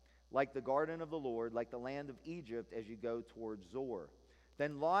Gomorrah, like the garden of the Lord, like the land of Egypt as you go towards Zoar.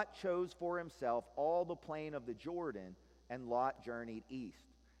 Then Lot chose for himself all the plain of the Jordan, and Lot journeyed east.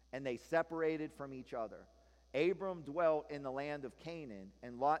 And they separated from each other. Abram dwelt in the land of Canaan,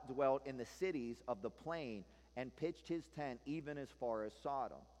 and Lot dwelt in the cities of the plain, and pitched his tent even as far as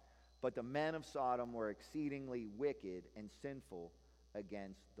Sodom. But the men of Sodom were exceedingly wicked and sinful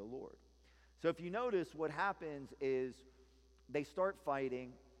against the Lord. So if you notice, what happens is they start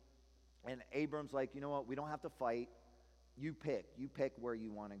fighting, and Abram's like, you know what, we don't have to fight. You pick where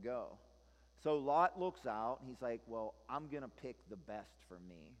you want to go. So Lot looks out, and he's like, well, I'm going to pick the best for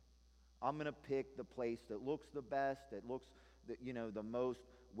me. I'm going to pick the place that looks the best, that looks the most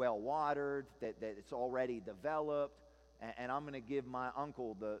well-watered, that it's already developed. and I'm going to give my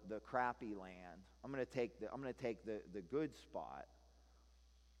uncle the crappy land. I'm going to take the good spot.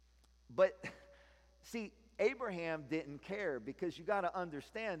 But see, Abraham didn't care, because you got to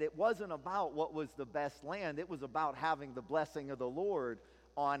understand, it wasn't about what was the best land. It was about having the blessing of the Lord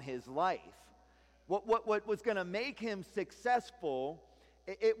on his life. What was going to make him successful,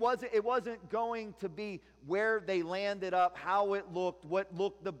 it wasn't going to be where they landed up, how it looked, what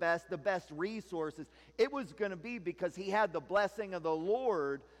looked the best resources. It was going to be because he had the blessing of the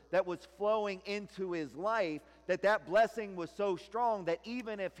Lord that was flowing into his life, that blessing was so strong that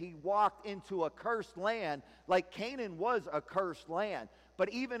even if he walked into a cursed land, like Canaan was a cursed land,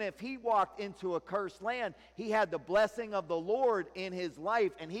 but even if he walked into a cursed land, he had the blessing of the Lord in his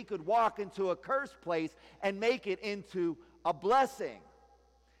life, and he could walk into a cursed place and make it into a blessing.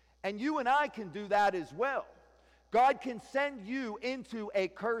 And you and I can do that as well. God can send you into a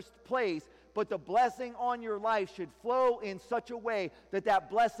cursed place, but the blessing on your life should flow in such a way that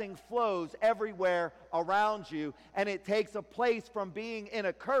blessing flows everywhere around you, and it takes a place from being in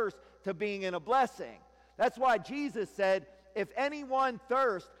a curse to being in a blessing. That's why Jesus said, if anyone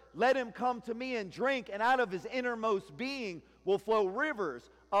thirst, let him come to me and drink, and out of his innermost being will flow rivers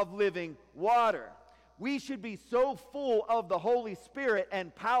of living water. We should be so full of the Holy Spirit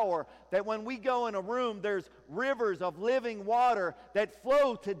and power that when we go in a room, there's rivers of living water that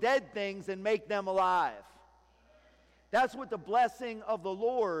flow to dead things and make them alive. That's what the blessing of the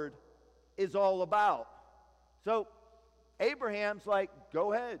Lord is all about. So Abraham's like,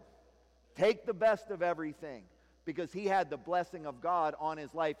 go ahead, take the best of everything, because he had the blessing of God on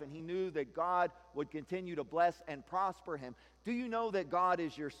his life, and he knew that God would continue to bless and prosper him. Do you know that God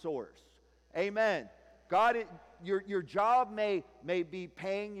is your source? Amen. God, your job may be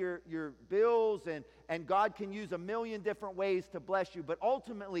paying your bills, and God can use a million different ways to bless you, but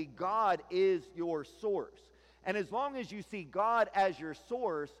ultimately God is your source. And as long as you see God as your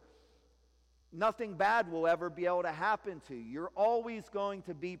source, nothing bad will ever be able to happen to you. You're always going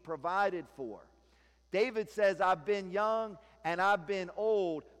to be provided for. David says, I've been young and I've been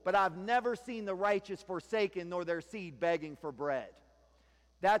old, but I've never seen the righteous forsaken, nor their seed begging for bread.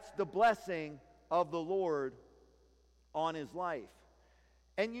 That's the blessing of the Lord on his life.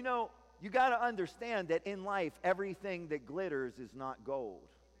 And you know, you got to understand that in life, everything that glitters is not gold.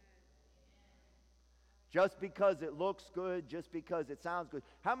 Just because it looks good, just because it sounds good.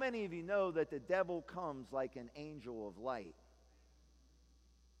 How many of you know that the devil comes like an angel of light?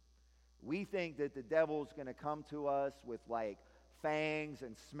 We think that the devil's going to come to us with like fangs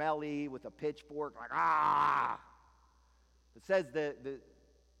and smelly, with a pitchfork, like, ah! It says that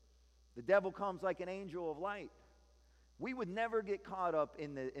the devil comes like an angel of light. We would never get caught up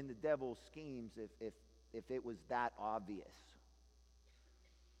in the devil's schemes if it was that obvious.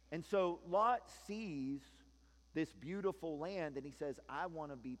 And so Lot sees this beautiful land, and he says, I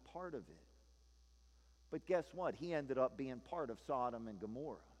want to be part of it. But guess what? He ended up being part of Sodom and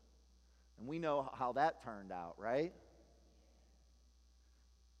Gomorrah. And we know how that turned out, right?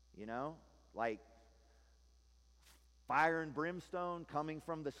 You know, like fire and brimstone coming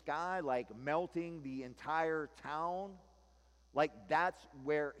from the sky, like melting the entire town. Like that's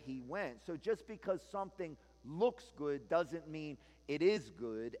where he went. So just because something looks good doesn't mean it is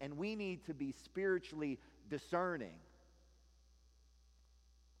good, and we need to be spiritually discerning.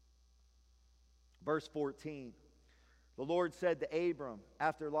 Verse 14. The Lord said to Abram,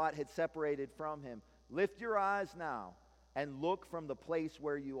 after Lot had separated from him, lift your eyes now and look from the place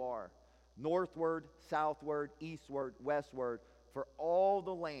where you are, northward, southward, eastward, westward, for all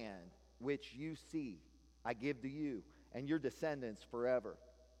the land which you see I give to you and your descendants forever.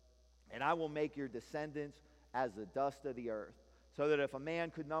 And I will make your descendants as the dust of the earth, so that if a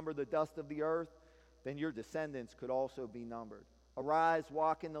man could number the dust of the earth, then your descendants could also be numbered. Arise,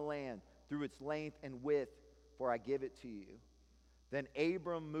 walk in the land through its length and width, for I give it to you. Then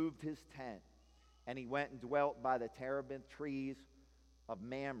Abram moved his tent, and he went and dwelt by the terebinth trees of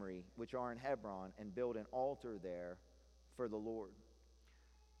Mamre, which are in Hebron, and built an altar there for the Lord.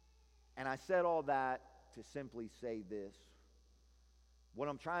 And I said all that to simply say this. What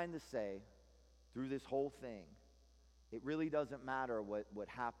I'm trying to say through this whole thing, it really doesn't matter what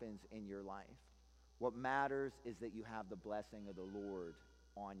happens in your life. What matters is that you have the blessing of the Lord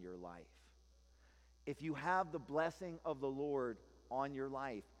on your life. If you have the blessing of the Lord on your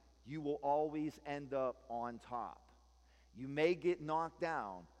life, you will always end up on top. You may get knocked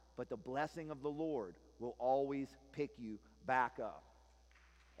down, but the blessing of the Lord will always pick you back up.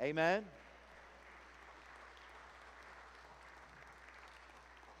 Amen?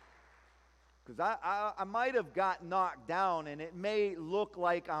 Because I might have got knocked down and it may look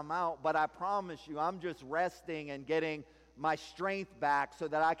like I'm out, but I promise you, I'm just resting and getting my strength back so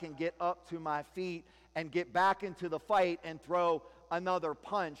that I can get up to my feet and get back into the fight and throw another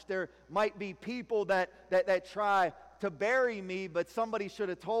punch. There might be people that try to bury me, but somebody should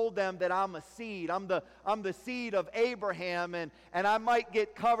have told them that I'm a seed. I'm the seed of Abraham, and I might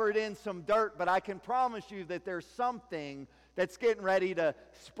get covered in some dirt, but I can promise you that there's something that's getting ready to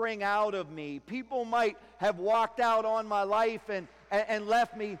spring out of me. People might have walked out on my life and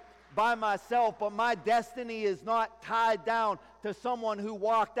left me by myself, but my destiny is not tied down to someone who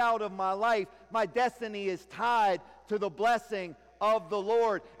walked out of my life. My destiny is tied to the blessing of the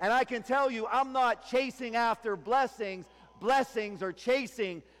Lord. And I can tell you, I'm not chasing after blessings. Blessings are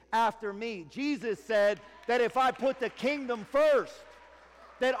chasing after me. Jesus said that if I put the kingdom first,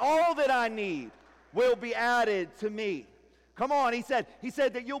 that all that I need will be added to me. Come on, he said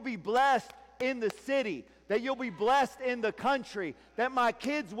that you'll be blessed in the city, that you'll be blessed in the country, that my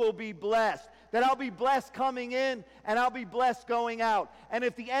kids will be blessed, that I'll be blessed coming in and I'll be blessed going out. And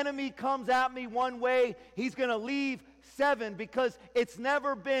if the enemy comes at me one way, he's going to leave 7, because it's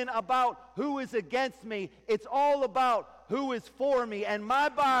never been about who is against me. It's all about who is for me. And my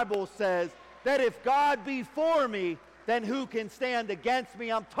Bible says that if God be for me, then who can stand against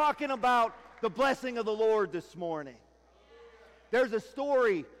me? I'm talking about the blessing of the Lord this morning. There's a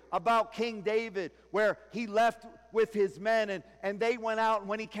story about King David where he left with his men and they went out, and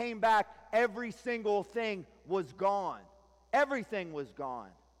when he came back, every single thing was gone. Everything was gone.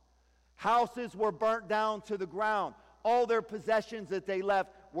 Houses were burnt down to the ground. All their possessions that they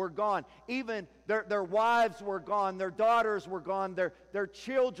left were gone. Even their wives were gone. Their daughters were gone. Their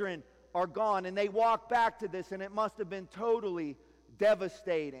children are gone. And they walked back to this, and it must have been totally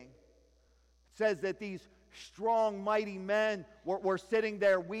devastating. It says that these strong, mighty men were sitting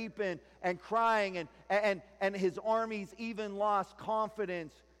there weeping and crying, and his armies even lost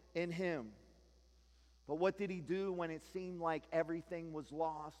confidence in him. But what did he do when it seemed like everything was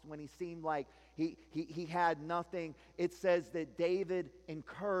lost, when he seemed like he had nothing? It says that David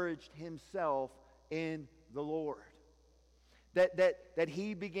encouraged himself in the Lord. That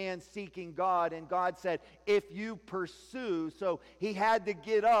he began seeking God, and God said, if you pursue. So he had to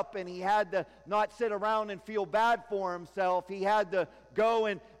get up, and he had to not sit around and feel bad for himself. He had to go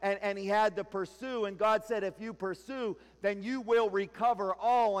and he had to pursue. And God said, if you pursue, then you will recover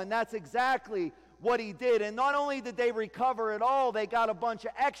all. And that's exactly what he did. And not only did they recover it all, they got a bunch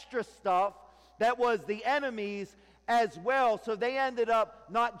of extra stuff that was the enemy's as well. So they ended up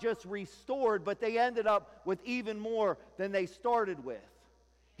not just restored, but they ended up with even more than they started with.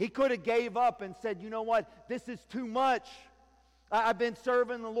 He could have gave up and said, you know what, this is too much. I've been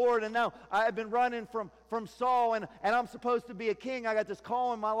serving the Lord, and now I've been running from Saul, and I'm supposed to be a king. I got this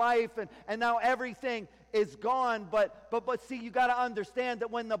call in my life, and now everything is gone. But see, you got to understand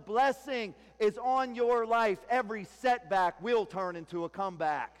that when the blessing is on your life, every setback will turn into a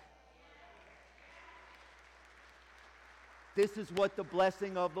comeback. This is what the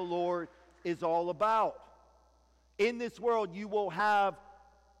blessing of the Lord is all about. In this world you will have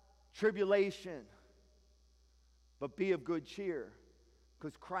tribulation, but be of good cheer,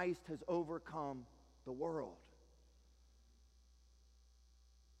 because Christ has overcome the world.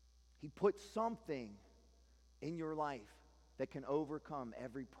 He put something in your life that can overcome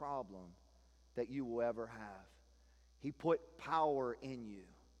every problem that you will ever have. He put power in you.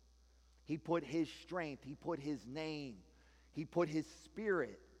 He put His strength. He put His name. He put His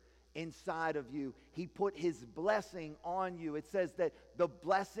Spirit inside of you. He put His blessing on you. It says that the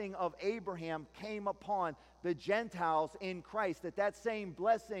blessing of Abraham came upon the Gentiles in Christ. That same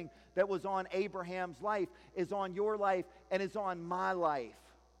blessing that was on Abraham's life is on your life and is on my life.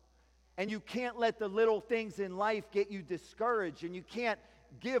 And you can't let the little things in life get you discouraged, and you can't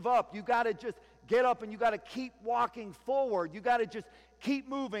give up. You got to just get up, and you got to keep walking forward. You got to just keep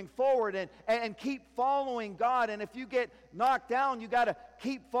moving forward and keep following God. And if you get knocked down, you got to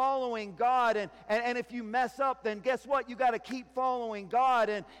keep following God. And if you mess up, then guess what? You got to keep following God.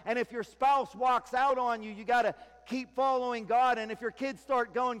 And if your spouse walks out on you, you got to keep following God. And if your kids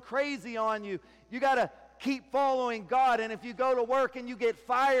start going crazy on you, you got to keep following God. And if you go to work and you get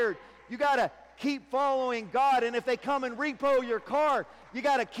fired, you got to keep following God. And if they come and repo your car, you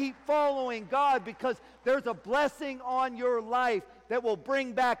got to keep following God, because there's a blessing on your life that will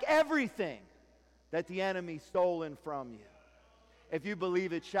bring back everything that the enemy stolen from you. If you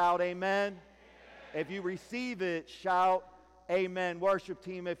believe it, shout amen. If you receive it, shout amen. Worship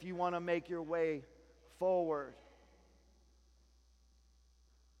team, if you want to make your way forward.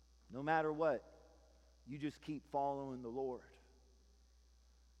 No matter what, you just keep following the Lord.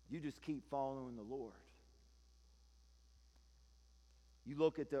 You just keep following the Lord. You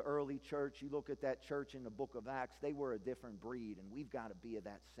look at the early church, you look at that church in the book of Acts, they were a different breed, and we've got to be of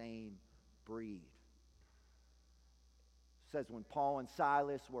that same breed. It says when Paul and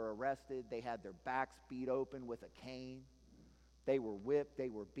Silas were arrested, they had their backs beat open with a cane. They were whipped, they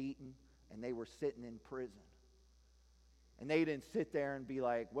were beaten, and they were sitting in prison. And they didn't sit there and be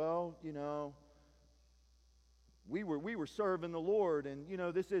like, well, you know, we were serving the Lord, and, you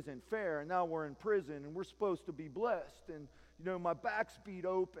know, this isn't fair, and now we're in prison, and we're supposed to be blessed, and, you know, my back's beat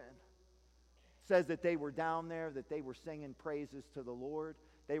open. It says that they were down there, that they were singing praises to the Lord.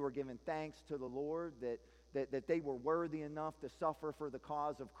 They were giving thanks to the Lord, that they were worthy enough to suffer for the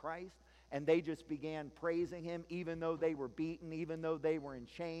cause of Christ. And they just began praising Him, even though they were beaten, even though they were in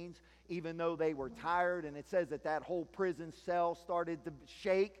chains, even though they were tired. And it says that that whole prison cell started to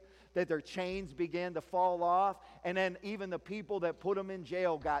shake, that their chains began to fall off. And then even the people that put them in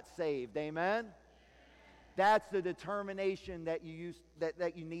jail got saved. Amen? That's the determination that you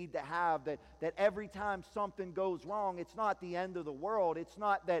need to have, that every time something goes wrong, it's not the end of the world. It's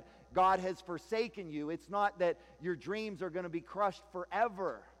not that God has forsaken you. It's not that your dreams are going to be crushed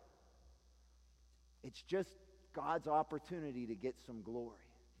forever. It's just God's opportunity to get some glory.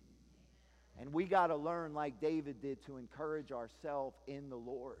 And we got to learn, like David did, to encourage ourselves in the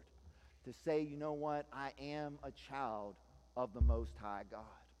Lord. To say, you know what? I am a child of the Most High God.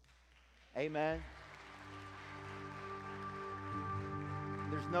 Amen.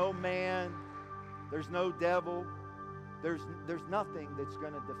 There's no man, there's no devil, there's nothing that's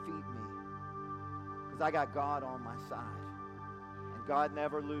going to defeat me, because I got God on my side, and God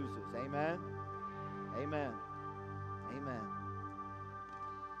never loses. Amen? Amen. Amen.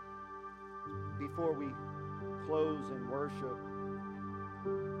 Before we close and worship,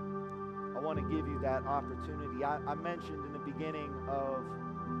 I want to give you that opportunity. I mentioned in the beginning of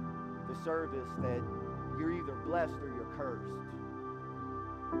the service that you're either blessed or you're cursed.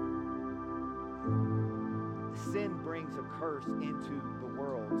 Sin brings a curse into the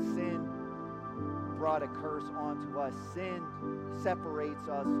world. Sin brought a curse onto us. Sin separates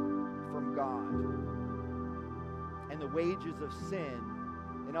us from God. And the wages of sin,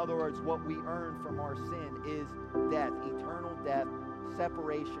 in other words, what we earn from our sin, is death, eternal death,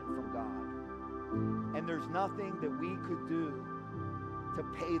 separation from God. And there's nothing that we could do to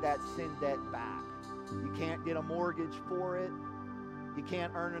pay that sin debt back. You can't get a mortgage for it. You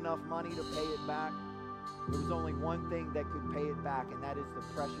can't earn enough money to pay it back. There was only one thing that could pay it back, and that is the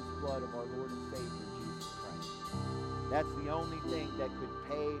precious blood of our Lord and Savior, Jesus Christ. That's the only thing that could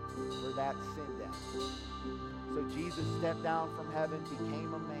pay for that sin debt. So Jesus stepped down from heaven,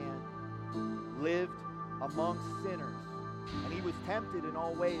 became a man, lived amongst sinners, and He was tempted in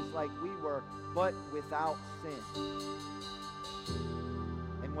all ways like we were, but without sin.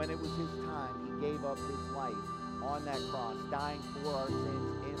 And when it was His time, He gave up His life on that cross, dying for our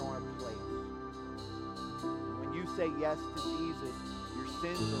sins in our place. When you say yes to Jesus, your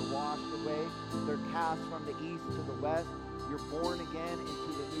sins are washed away. They're cast from the east to the west. You're born again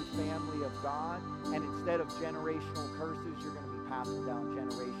into the new family of God. And instead of generational curses, you're going to be passing down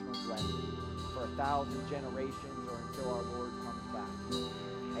generational blessings for 1,000 generations or until our Lord comes back.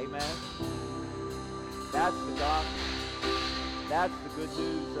 Amen? That's the gospel. That's the good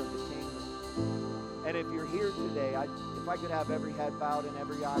news of the kingdom. And if you're here today, if I could have every head bowed and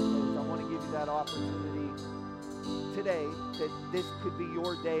every eye closed, I want to give you that opportunity today that this could be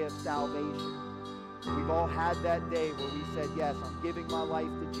your day of salvation. We've all had that day where we said, yes, I'm giving my life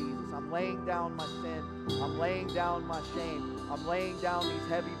to Jesus. I'm laying down my sin. I'm laying down my shame. I'm laying down these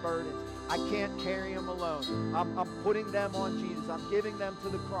heavy burdens. I can't carry them alone. I'm putting them on Jesus. I'm giving them to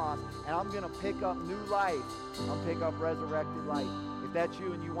the cross, and I'm going to pick up new life. I'll pick up resurrected life. If that's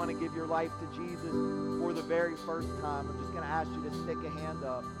you and you want to give your life to Jesus for the very first time, I'm just going to ask you to stick a hand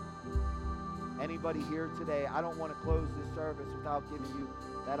up. Anybody here today? I don't want to close this service without giving you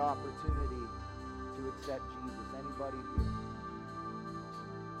that opportunity to accept Jesus. Anybody here?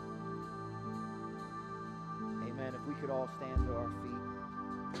 Amen. If we could all stand to our feet.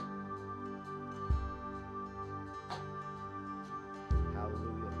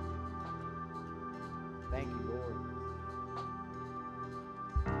 Hallelujah. Thank you, Lord.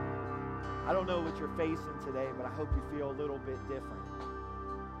 I don't know what you're facing today, but I hope you feel a little bit different.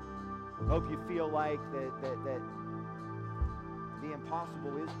 I hope you feel like that the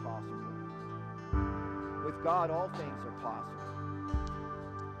impossible is possible. With God, all things are possible.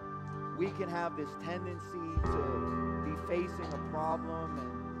 We can have this tendency to be facing a problem,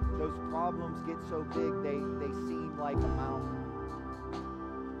 and those problems get so big they seem like a mountain.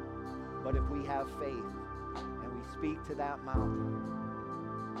 But if we have faith and we speak to that mountain,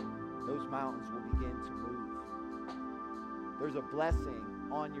 those mountains will begin to move. There's a blessing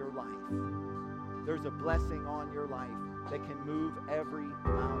on your life. There's a blessing on your life that can move every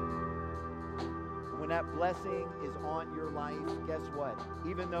mountain. When that blessing is on your life, guess what?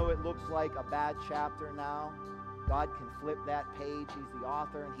 Even though it looks like a bad chapter now, God can flip that page. He's the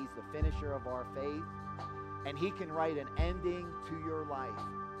author and He's the finisher of our faith. And He can write an ending to your life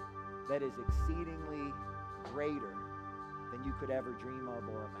that is exceedingly greater than you could ever dream of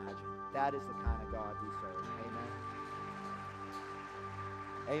or imagine. That is the kind of God we serve. Amen.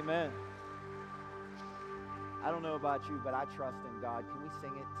 Amen. I don't know about you, but I trust in God. Can we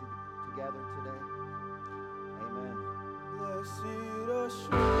sing it together today? Amen. Blessed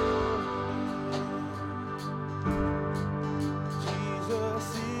assurance,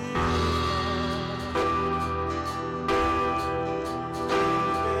 Jesus is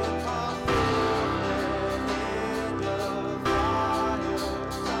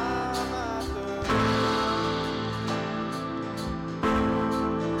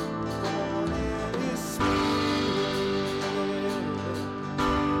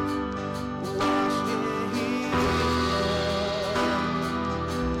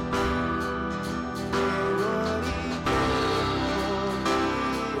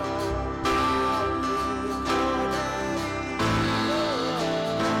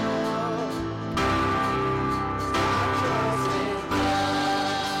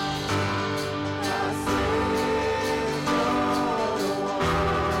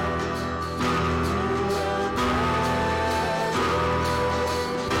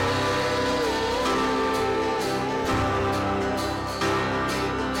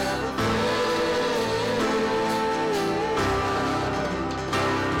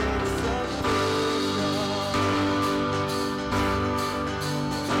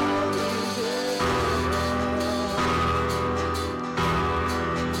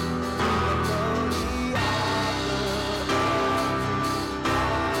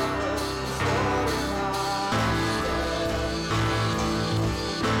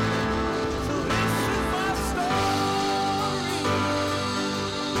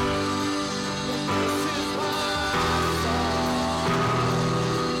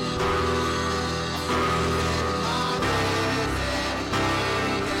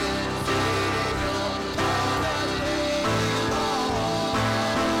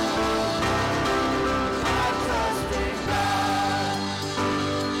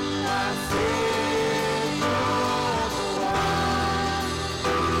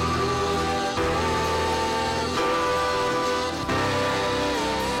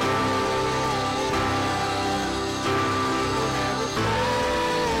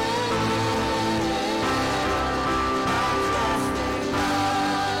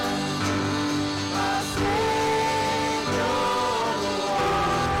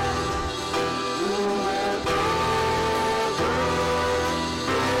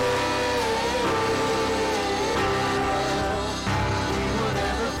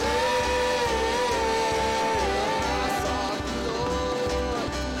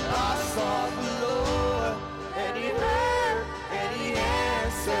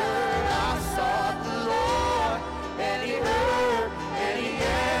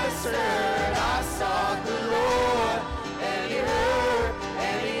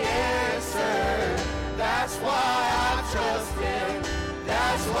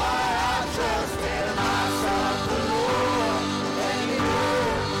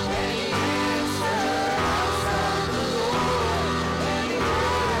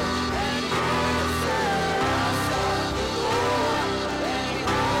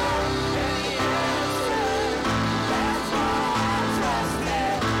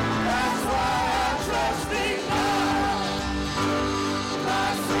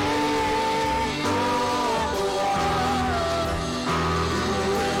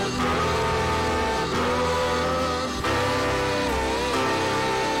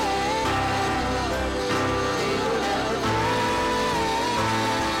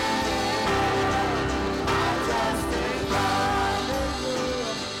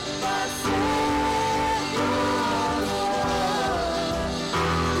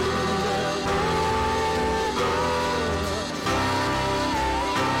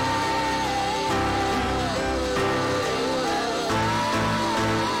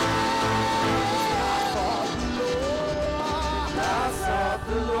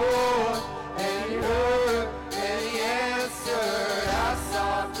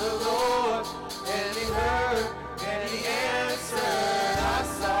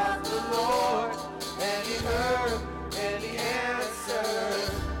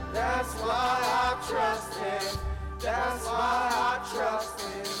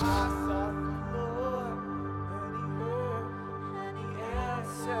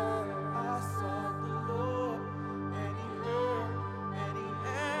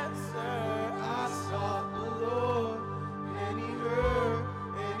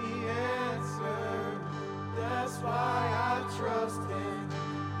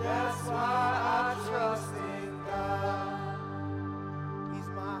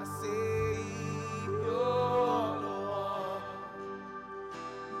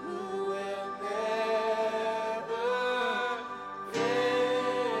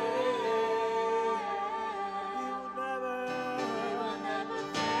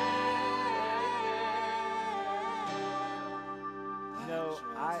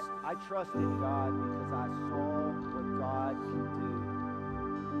I trust in God because I saw what God can do.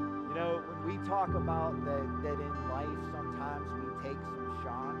 You know, when we talk about that in life, sometimes we take some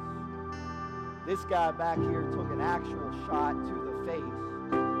shots. This guy back here took an actual shot to the face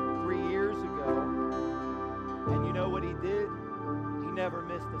 3 years ago. And you know what he did? He never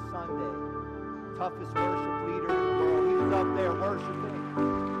missed a Sunday. Toughest worship leader in the world. He was up there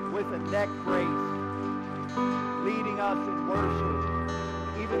worshiping with a neck brace, leading us in worship.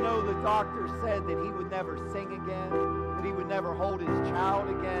 Even though the doctor said that he would never sing again, that he would never hold his child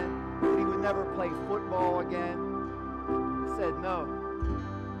again, that he would never play football again, he said, no,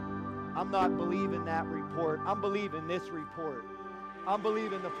 I'm not believing that report. I'm believing this report. I'm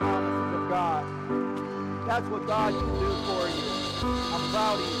believing the promises of God. That's what God can do for you. I'm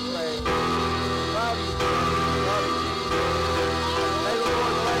proud of you, Trey. I'm proud of you, Trey. I love you.